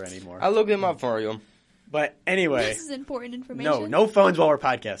remember anymore. I'll look them up for you. But anyway, This is important information. no phones while we're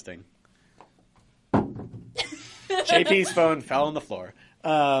podcasting. JP's phone fell on the floor.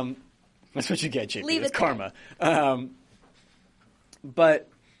 That's what you get, JP. Leave It's it there. karma. But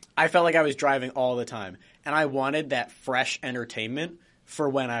I felt like I was driving all the time, and I wanted that fresh entertainment for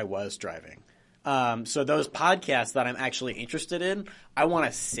when I was driving. So those podcasts that I'm actually interested in, I want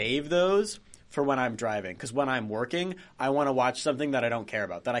to save those for when I'm driving. Because when I'm working, I want to watch something that I don't care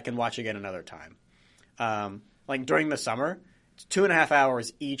about, that I can watch again another time. Like during the summer, it's 2.5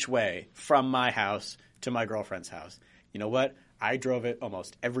 hours each way from my house to my girlfriend's house. You know what? I drove it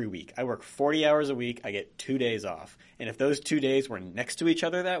almost every week. I work 40 hours a week. I get 2 days off. And if those 2 days were next to each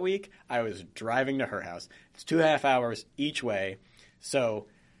other that week, I was driving to her house. It's 2.5 hours each way. So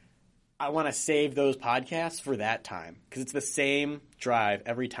I want to save those podcasts for that time because it's the same drive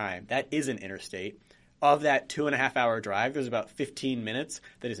every time. That is an interstate. Of that 2.5 hour drive, there's about 15 minutes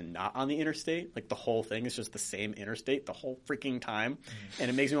that is not on the interstate. Like the whole thing is just the same interstate the whole freaking time. And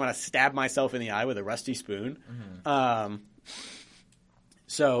it makes me want to stab myself in the eye with a rusty spoon.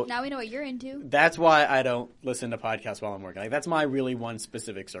 So Now we know what you're into. that's why I don't listen to podcasts while I'm working. Like that's my really one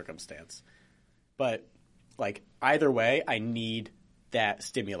specific circumstance. But like either way, I need that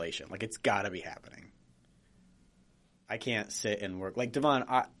stimulation. Like it's got to be happening. I can't sit and work. Like Devon,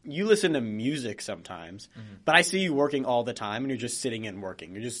 you listen to music sometimes, but I see you working all the time, and you're just sitting and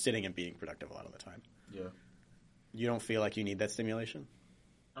working. You're just sitting and being productive a lot of the time. Yeah. You don't feel like you need that stimulation?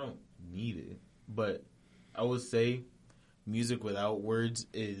 I don't need it, but I would say music without words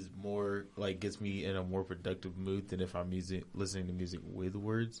is more like gets me in a more productive mood than if I'm listening to music with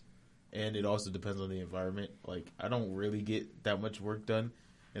words. And it also depends on the environment. Like I don't really get that much work done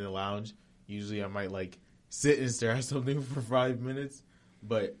in the lounge. Usually I might like sit and stare at something for 5 minutes,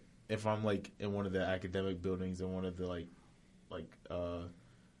 but if I'm like in one of the academic buildings in one of the like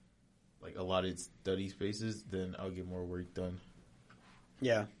allotted study spaces, then I'll get more work done.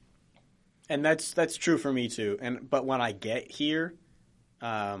 Yeah. And that's true for me too. But when I get here,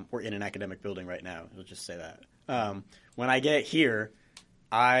 we're in an academic building right now. We'll just say that. When I get here,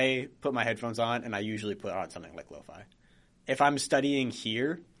 I put my headphones on and I usually put on something like lo-fi. If I'm studying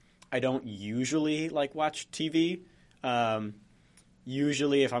here, I don't usually like watch TV.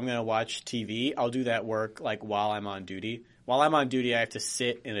 Usually if I'm going to watch TV, I'll do that work like while I'm on duty. While I'm on duty, I have to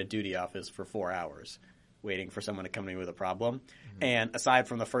sit in a duty office for 4 hours waiting for someone to come to me with a problem. Mm-hmm. And aside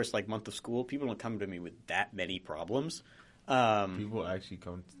from the first like month of school, people don't come to me with that many problems. People actually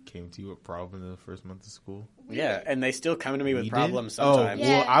came to you with problems in the first month of school. Yeah, and they still come to me with You problems did? sometimes. Oh,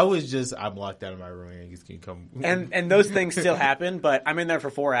 Yeah. well, I'm locked out of my room. I guess can come. And those things still happen, but I'm in there for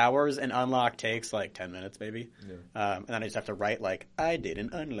 4 hours, and unlock takes like 10 minutes maybe. Yeah. And then I just have to write like, I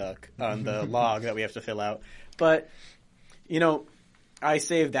didn't unlock on the log that we have to fill out. But, you know, I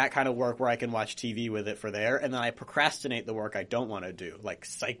save that kind of work where I can watch TV with it for there, and then I procrastinate the work I don't want to do, like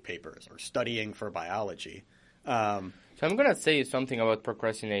psych papers or studying for biology. So I'm going to say something about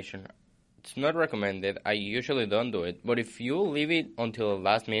procrastination. It's not recommended. I usually don't do it. But if you leave it until the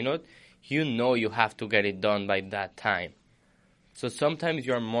last minute, you know you have to get it done by that time. So sometimes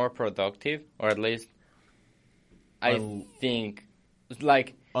you're more productive, or at least I think,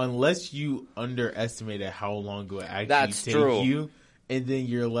 like... Unless you underestimated how long it would actually That's take true. you, and then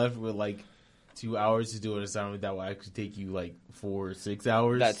you're left with like 2 hours to do an assignment that will actually take you like 4 or 6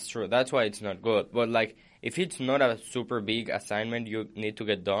 hours. That's true. That's why it's not good. But like, if it's not a super big assignment you need to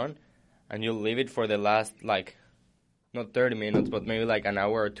get done, and you leave it for the last, like, not 30 minutes, but maybe like an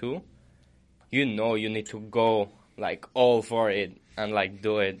hour or two, you know you need to go, like, all for it and, like,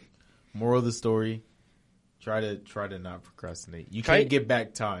 do it. Moral of the story, try to not procrastinate. You Try- can't get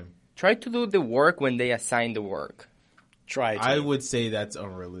back time. Try to do the work when they assign the work. Try to. I would say that's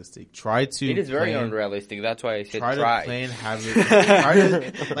unrealistic. Try to It is very plan, unrealistic. That's why I said Try try. to plan, have it. Try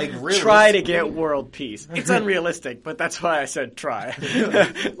to, like, Try to get world peace. It's unrealistic, but that's why I said try.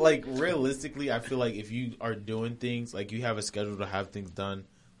 like realistically, I feel like if you are doing things, like you have a schedule to have things done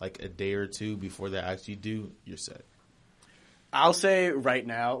like a day or two before they actually do, you're set. I'll say right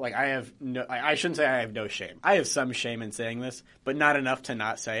now, like I shouldn't say I have no shame. I have some shame in saying this, but not enough to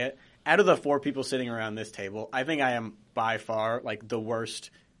not say it. Out of the 4 people sitting around this table, I think I am by far like the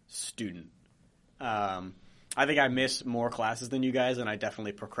worst student. I think I miss more classes than you guys, and I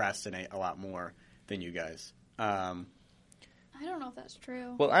definitely procrastinate a lot more than you guys. I don't know if that's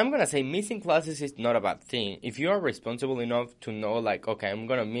true. Well, I'm going to say missing classes is not a bad thing. If you are responsible enough to know, like, okay, I'm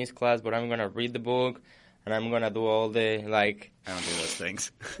going to miss class, but I'm going to read the book, and I'm going to do all the, like... I don't do those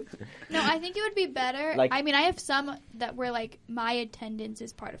things. No, I think it would be better. Like- I mean, I have some that where, like, my attendance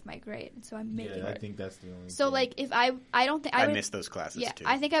is part of my grade, so I'm making Yeah, I it. think that's the only So, thing. like, if I don't think... I would, miss those classes, yeah, too.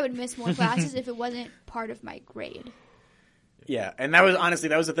 I think I would miss more classes if it wasn't part of my grade. Yeah, and that was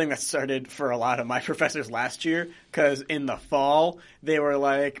the thing that started for a lot of my professors last year, because in the fall, they were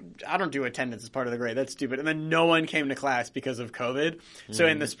like, I don't do attendance as part of the grade, that's stupid. And then no one came to class because of COVID. So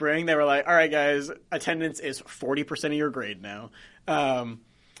in the spring, they were like, all right, guys, attendance is 40% of your grade now.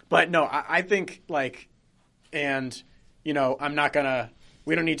 But no, I think, like, and, you know,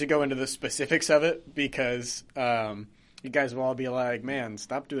 we don't need to go into the specifics of it, because you guys will all be like, man,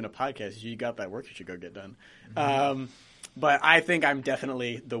 stop doing a podcast. You got that work you should go get done. But I think I'm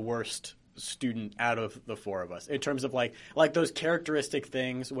definitely the worst student out of the four of us in terms of like those characteristic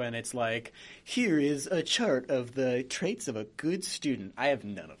things when it's like, here is a chart of the traits of a good student. I have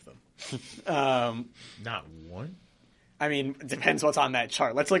none of them. Not one? I mean, it depends what's on that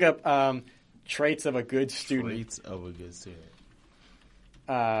chart. Let's look up traits of a good student. Traits of a good student.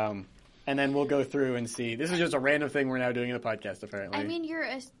 And then we'll go through and see. This is just a random thing we're now doing in the podcast, apparently. I mean,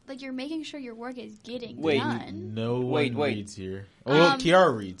 you're making sure your work is getting Wait. done. No Wait, one wait. reads here. Oh, well,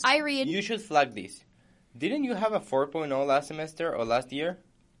 Kiara reads. I read. You should flag this. Didn't you have a 4.0 last semester or last year?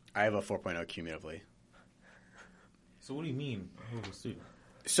 I have a 4.0 cumulatively. So what do you mean, horrible student?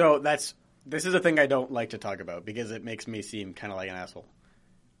 So this is a thing I don't like to talk about because it makes me seem kind of like an asshole.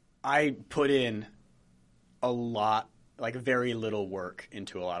 I put in a lot, like very little work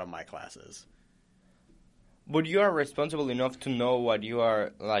into a lot of my classes. But you are responsible enough to know what you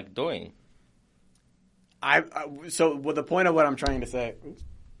are, like, doing. So the point of what I'm trying to say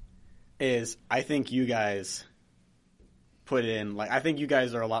is I think you guys put in, like, I think you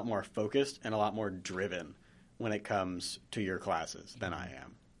guys are a lot more focused and a lot more driven when it comes to your classes than I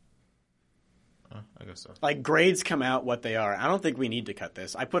am. I guess so. Like, grades come out what they are. I don't think we need to cut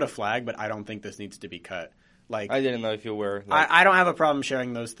this. I put a flag, but I don't think this needs to be cut. Like, I didn't know if you were, like... I don't have a problem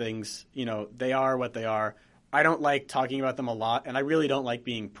sharing those things. You know, they are what they are. I don't like talking about them a lot, and I really don't like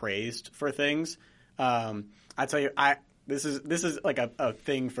being praised for things. I tell you, this is like a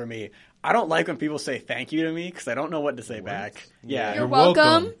thing for me. I don't like when people say thank you to me because I don't know what to say back. Yeah, You're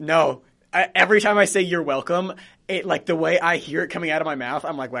welcome. No, every time I say you're welcome, it like the way I hear it coming out of my mouth,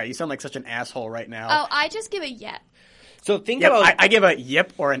 I'm like, wow, you sound like such an asshole right now. Oh, I just give a yep. So think Yep, about... I give a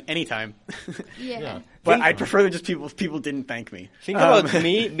yep or an anytime. Yeah. But I'd prefer that just people didn't thank me. Think about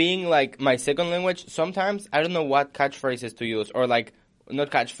me being, like, my second language. Sometimes I don't know what catchphrases to use, or, like,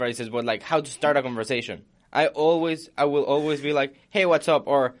 not catchphrases, but, like, how to start a conversation. I will always be like, hey, what's up?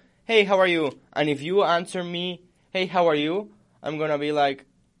 Or, hey, how are you? And if you answer me, hey, how are you? I'm gonna be like,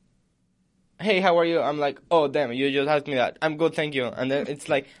 hey, how are you? I'm like, oh, damn, you just asked me that. I'm good, thank you. And then it's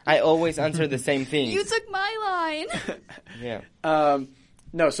like, I always answer the same thing. You took my line. Yeah.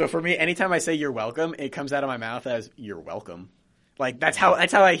 No, so for me, anytime I say you're welcome, it comes out of my mouth as you're welcome. Like that's how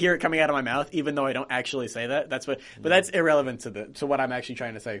I hear it coming out of my mouth, even though I don't actually say that. But that's irrelevant to what I'm actually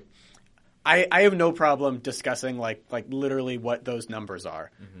trying to say. I have no problem discussing like literally what those numbers are.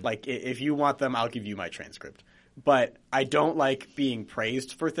 Mm-hmm. Like if you want them, I'll give you my transcript. But I don't like being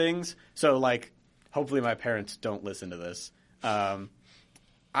praised for things. So like, hopefully my parents don't listen to this.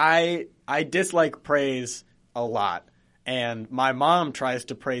 I dislike praise a lot. And my mom tries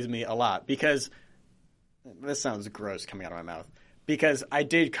to praise me a lot because this sounds gross coming out of my mouth. Because I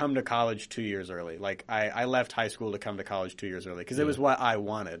did come to college 2 years early. Like I left high school to come to college 2 years early because it was what I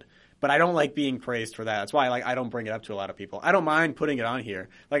wanted. But I don't like being praised for that. That's why I don't bring it up to a lot of people. I don't mind putting it on here.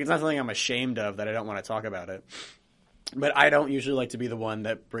 Like it's not something I'm ashamed of that I don't want to talk about it. But I don't usually like to be the one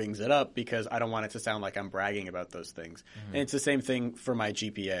that brings it up because I don't want it to sound like I'm bragging about those things. Mm-hmm. And it's the same thing for my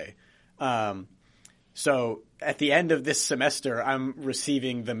GPA. So at the end of this semester, I'm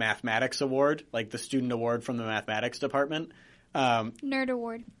receiving the mathematics award, like the student award from the mathematics department. Nerd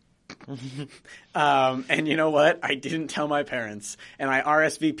award. And you know what? I didn't tell my parents, and I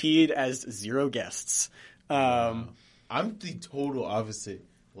RSVP'd as 0 guests. I'm the total opposite.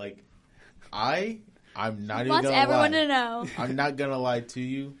 Like, I'm not even Wants gonna everyone lie. to know. I'm not gonna lie to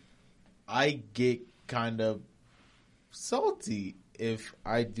you. I get kind of salty if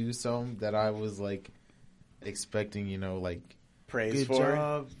I do something that I was like expecting, like Praise good for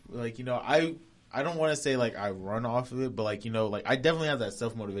job. Like, I don't want to say like I run off of it, but like, like I definitely have that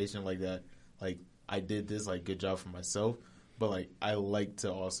self motivation like that. Like I did this, like good job for myself. but like I like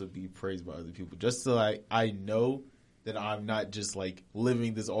to also be praised by other people, just so like I know that I'm not just like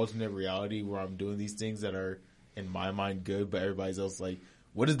living this alternate reality where I'm doing these things that are in my mind good, but everybody's else like,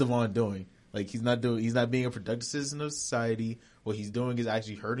 what is Devon doing? Like he's not being a productive citizen of society. What he's doing is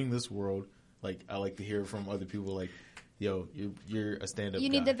actually hurting this world. Like I like to hear from other people like, yo, you're a stand-up You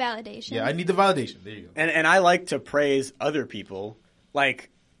guy. need the validation. Yeah, I need the validation. There you go. And I like to praise other people. Like,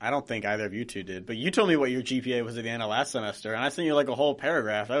 I don't think either of you two did, but you told me what your GPA was at the end of last semester, and I sent you like a whole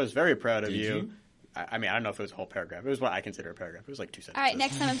paragraph. I was very proud of Did you? I mean, I don't know if it was a whole paragraph. It was what I consider a paragraph. It was like 2 sentences. All right,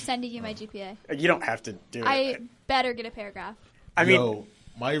 next time I'm sending you my GPA. You don't have to do I it. better get a paragraph. I mean, Yo,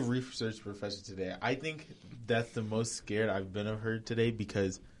 my research professor today, I think that's the most scared I've been of her today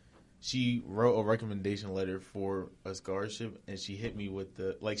because she wrote a recommendation letter for a scholarship and she hit me with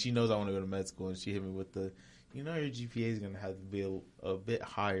the, like she knows I want to go to med school and she hit me with the, you know your GPA is going to have to be a bit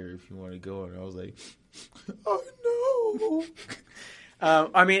higher if you want to go. And I was like, oh no.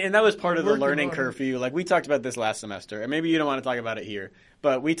 I mean, and that was part of the Working learning on curve for you. Like, we talked about this last semester, and maybe you don't want to talk about it here,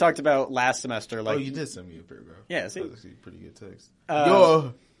 but we talked about last semester. Like, Oh, you did send me a paragraph. Yeah, see? That was actually a pretty good text.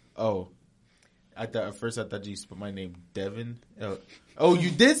 At first I thought you spelled my name Devin. Oh, you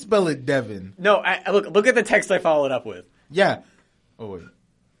did spell it Devin. No, I look at the text I followed up with. Yeah. Oh, wait.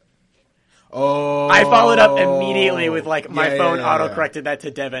 Oh. I followed up immediately with, like, my Yeah, phone yeah. auto-corrected that to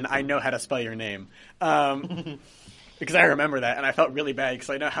Devin. I know how to spell your name. Because I remember that, and I felt really bad because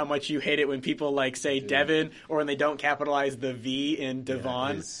I know how much you hate it when people, like, say Devin or when they don't capitalize the V in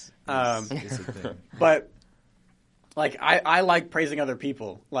Devon. It's a thing. But, like, I like praising other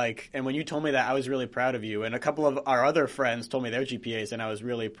people. Like, and when you told me that, I was really proud of you. And a couple of our other friends told me their GPAs, and I was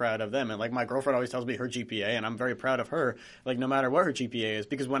really proud of them. And, like, my girlfriend always tells me her GPA, and I'm very proud of her, like, no matter what her GPA is.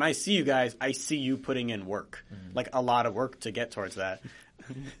 Because when I see you guys, I see you putting in work. Like, a lot of work to get towards that.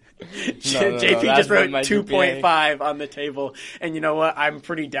 JP that's just wrote not my 2.5 on the table. And you know what? I'm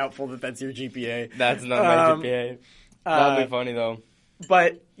pretty doubtful that that's your GPA. That's not my GPA. That'd be funny, though.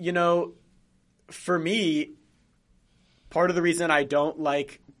 But, you know, for me, part of the reason I don't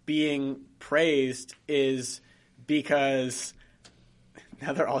like being praised is because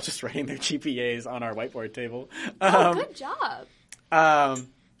now they're all just writing their GPAs on our whiteboard table. Good job.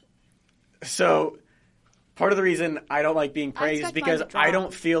 So part of the reason I don't like being praised is expect because mine to drop. I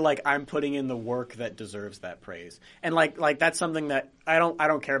don't feel like I'm putting in the work that deserves that praise. And like that's something that I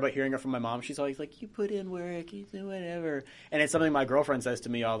don't care about hearing it from my mom. She's always like, you put in work, you do whatever. And it's something my girlfriend says to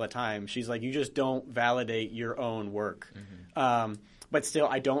me all the time. She's like, you just don't validate your own work. Mm-hmm. But still,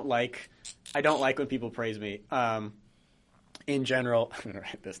 I don't like when people praise me. In general, I'm going to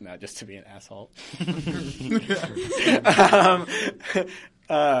write this now just to be an asshole.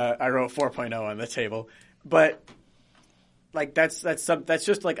 I wrote 4.0 on the table. But like that's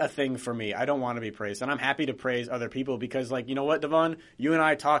just like a thing for me. I don't want to be praised, and I'm happy to praise other people because, like, you know what, Devon, you and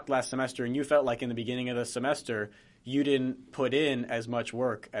I talked last semester, and you felt like in the beginning of the semester you didn't put in as much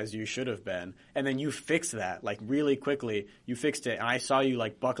work as you should have been, and then you fixed that like really quickly. You fixed it, and I saw you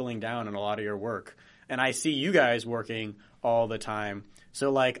like buckling down on a lot of your work, and I see you guys working all the time.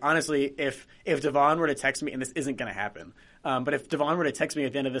 So like honestly, if Devon were to text me, and this isn't going to happen. But if Devon were to text me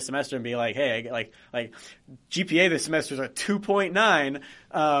at the end of the semester and be like, "Hey, like GPA this semester is a 2.9,"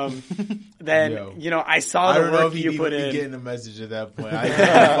 then you know I saw the work you put in. Getting a message at that point.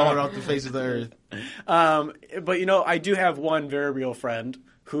 I falling off the face of the earth. But you know, I do have one very real friend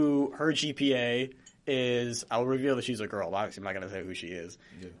who her GPA is. I'll reveal that she's a girl. Obviously, I'm not going to say who she is.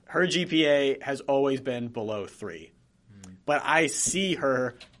 Yeah. Her GPA has always been below 3, but I see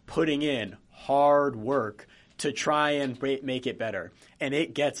her putting in hard work to try and make it better. And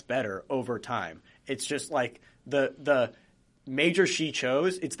it gets better over time. It's just like the major she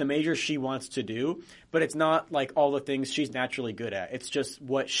chose, it's the major she wants to do, but it's not like all the things she's naturally good at. It's just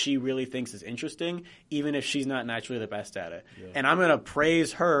what she really thinks is interesting, even if she's not naturally the best at it. Yeah. And I'm going to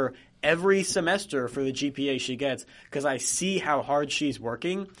praise her every semester for the GPA she gets because I see how hard she's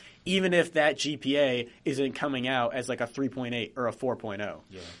working, even if that GPA isn't coming out as like a 3.8 or a 4.0.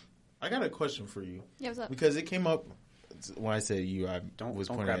 Yeah. I got a question for you. Yeah, what's up? Because it came up when I said you, I was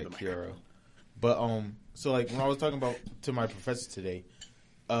pointing at Kiara. But so like when I was talking about to my professor today,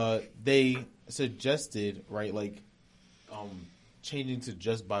 they suggested like changing to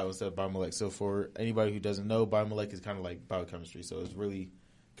just bio instead of biomolec. So for anybody who doesn't know, biomolec is kind of like biochemistry. So it's really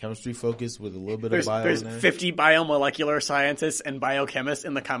chemistry focused with a little bit of bio. There's 50 biomolecular scientists and biochemists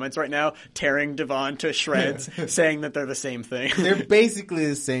in the comments right now tearing Devon to shreds, saying that they're the same thing. They're basically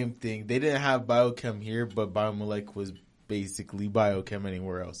the same thing. They didn't have biochem here, but biomolec was basically biochem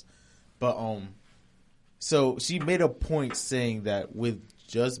anywhere else. But so she made a point saying that with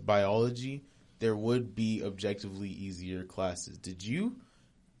just biology, there would be objectively easier classes. Did you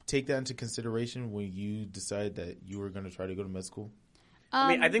take that into consideration when you decided that you were going to try to go to med school? I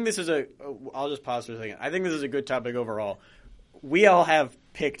mean, I think this is I'll just pause for a second. I think this is a good topic overall. We all have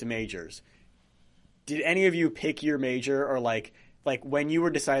picked majors. Did any of you pick your major, or like when you were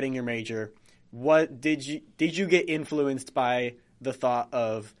deciding your major, what did you get influenced by the thought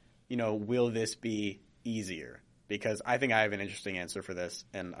of, will this be easier? Because I think I have an interesting answer for this,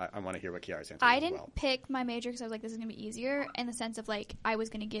 and I want to hear what Kiara's answer is I as didn't well. pick my major because I was like, this is going to be easier, in the sense of like I was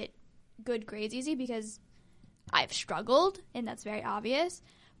going to get good grades easy because I've struggled, and that's very obvious.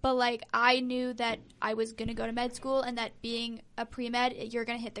 But like I knew that I was going to go to med school, and that being a pre-med, you're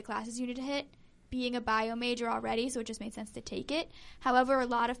going to hit the classes you need to hit. Being a bio major already, so it just made sense to take it. However, a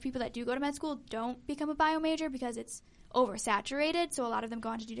lot of people that do go to med school don't become a bio major because it's oversaturated, so a lot of them go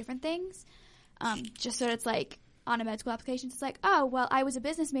on to do different things. Just so it's like on a med school application, it's like, oh, well, I was a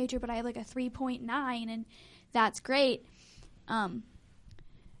business major, but I have like a 3.9, and that's great.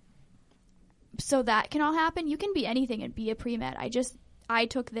 So that can all happen. You can be anything and be a pre-med. I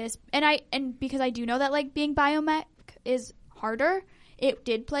took this, and because I do know that like being biomech is harder, it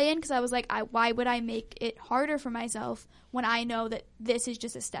did play in, because I was like, why would I make it harder for myself when I know that this is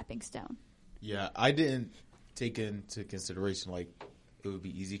just a stepping stone? Yeah, I didn't take into consideration like it would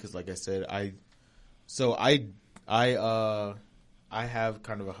be easy because, like I said, I have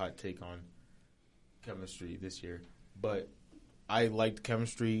kind of a hot take on chemistry this year, but I liked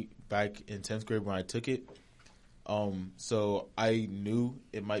chemistry back in 10th grade when I took it. So I knew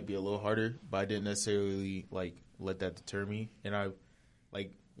it might be a little harder, but I didn't necessarily like let that deter me. And I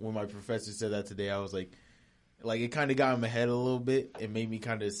like when my professor said that today, I was like it kind of got in my head a little bit. It made me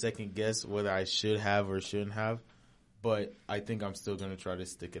kind of second guess whether I should have or shouldn't have. But I think I'm still going to try to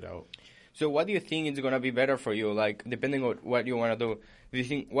stick it out. So what do you think is going to be better for you? Like, depending on what you want to do you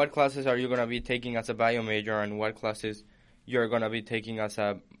think, what classes are you going to be taking as a bio major, and what classes you're going to be taking as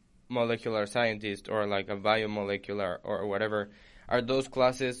a molecular scientist or like a biomolecular or whatever? Are those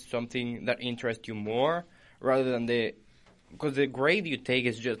classes something that interests you more rather than because the grade you take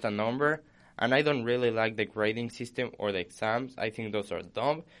is just a number, and I don't really like the grading system or the exams. I think those are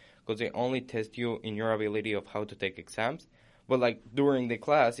dumb because they only test you in your ability of how to take exams. But like during the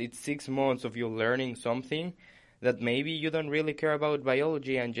class, it's 6 months of you learning something that maybe you don't really care about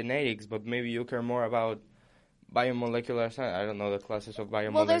biology and genetics, but maybe you care more about biomolecular science. I don't know the classes of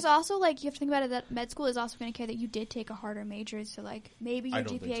biomolecular. Well, there's also like you have to think about it that med school is also going to care that you did take a harder major, so like maybe your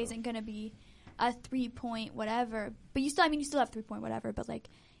GPA isn't going to be a 3 point whatever, but you still have 3 point whatever, but like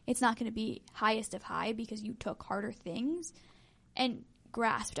it's not going to be highest of high because you took harder things and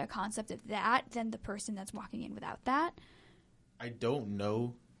grasped a concept of that than the person that's walking in without that. I don't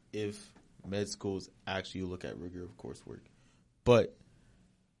know if med schools actually look at rigor of coursework, but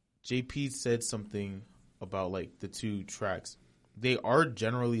JP said something about like the two tracks. They are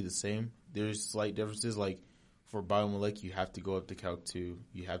generally the same. There's slight differences. Like for biomolec, you have to go up to Calc 2.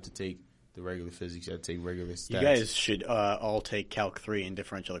 You have to take the regular physics. You have to take regular stats. You guys should all take Calc 3 in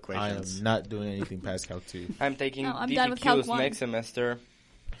differential equations. I am not doing anything past Calc 2. I'm taking I'm done with Calc 1 next semester.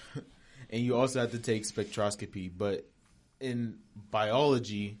 And you also have to take spectroscopy. But in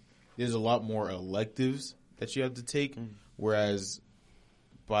biology, there's a lot more electives that you have to take, whereas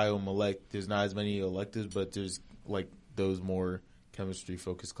biomolec, there's not as many electives, but there's like those more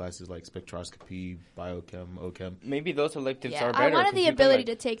chemistry-focused classes like spectroscopy, biochem, OChem. Maybe those electives are better. I wanted the ability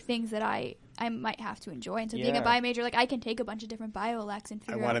to take things that I might have to enjoy. And so being a bio major, like I can take a bunch of different bioelects and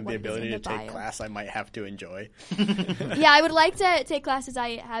figure out what I wanted the ability to take bio. class I might have to enjoy. Yeah, I would like to take classes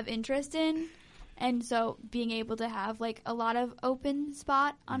I have interest in. And so being able to have like a lot of open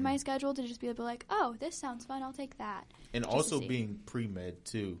spot on my schedule to just be able to like, oh, this sounds fun, I'll take that. And also being pre-med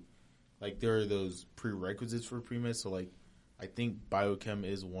too. Like there are those prerequisites for pre-med. So like I think biochem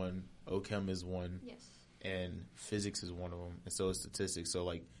is one, OChem is one, yes, and physics is one of them, and so is statistics. So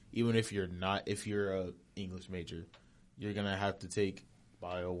like even if you're a English major, you're gonna have to take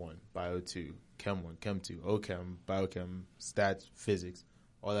bio 1, bio 2, chem 1, chem 2, OChem, biochem, stats, physics,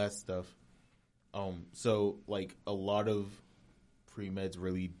 all that stuff. So like a lot of pre-meds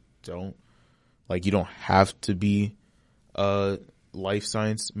really don't, like you don't have to be a life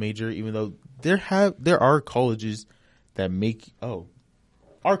science major, even though there are colleges that make,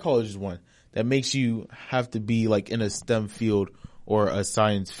 our college is one that makes you have to be like in a STEM field or a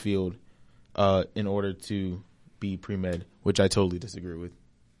science field in order to be pre-med, which I totally disagree with.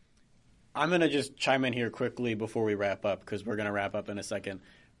 I'm going to just chime in here quickly before we wrap up, because we're going to wrap up in a second.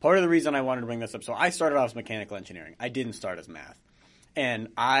 Part of the reason I wanted to bring this up, so I started off as mechanical engineering. I didn't start as math. And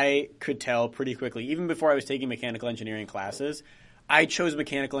I could tell pretty quickly, even before I was taking mechanical engineering classes, I chose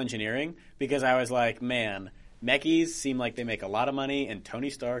mechanical engineering because I was like, man, mechies seem like they make a lot of money, and Tony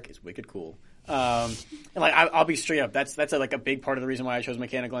Stark is wicked cool. And like I'll be straight up, that's like a big part of the reason why I chose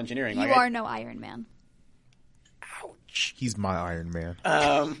mechanical engineering. You like, are no Iron Man. Ouch. He's my Iron Man.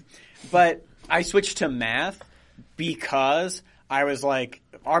 But I switched to math because I was like,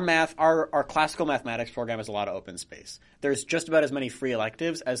 our classical mathematics program has a lot of open space. There's just about as many free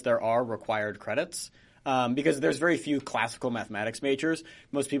electives as there are required credits. Because there's very few classical mathematics majors.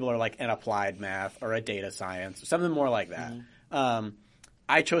 Most people are like an applied math or a data science, something more like that. Mm-hmm.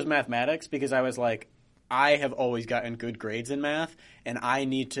 I chose mathematics because I was like, I have always gotten good grades in math, and I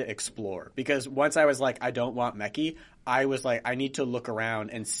need to explore. Because once I was like, I don't want mechie, I was like, I need to look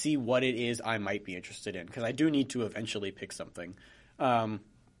around and see what it is I might be interested in, because I do need to eventually pick something.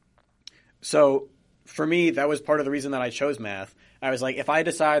 So for me, that was part of the reason that I chose math. I was like, if I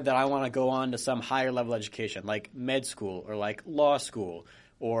decide that I want to go on to some higher level education, like med school or like law school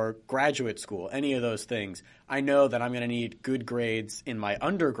or graduate school, any of those things, I know that I'm going to need good grades in my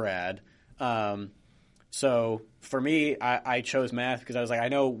undergrad. So for me, I chose math because I was like, I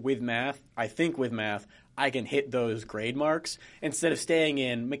know with math, I can hit those grade marks instead of staying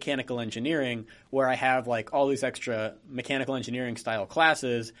in mechanical engineering where I have like all these extra mechanical engineering style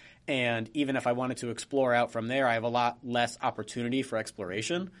classes. And even if I wanted to explore out from there, I have a lot less opportunity for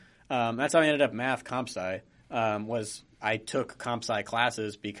exploration. That's how I ended up math comp sci. Was I took comp sci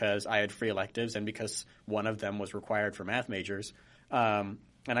classes because I had free electives and because one of them was required for math majors. And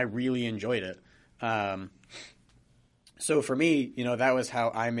I really enjoyed it. So for me, that was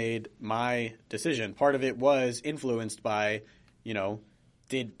how I made my decision. Part of it was influenced by,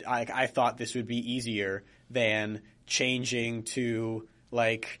 I thought this would be easier than changing to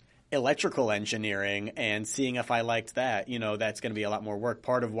like electrical engineering and seeing if I liked that. That's going to be a lot more work.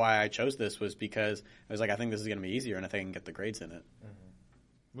 Part of why I chose this was because I was like, I think this is going to be easier and I think I can get the grades in it.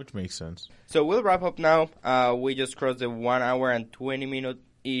 Mm-hmm. Which makes sense. So we'll wrap up now. We just crossed the 1 hour and 20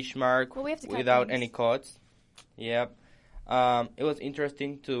 minute-ish mark we have to cut without things. any cuts. Yep. It was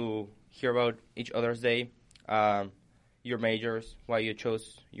interesting to hear about each other's day, your majors, why you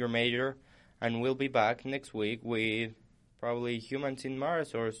chose your major, and we'll be back next week with probably humans in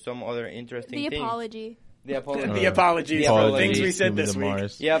Mars or some other interesting thing. Apology. The apologies The for apologies. things we said this week.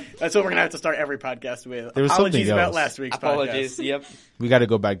 Mars. Yep. That's what we're going to have to start every podcast with. There was Apologies something about else. last week's Apologies. podcast. Yep. We got to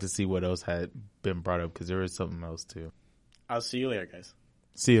go back to see what else had been brought up because there was something else too. I'll see you later, guys.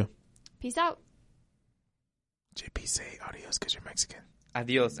 See you. Peace out. JP say adios because you're Mexican.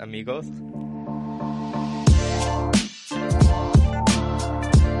 Adios, amigos.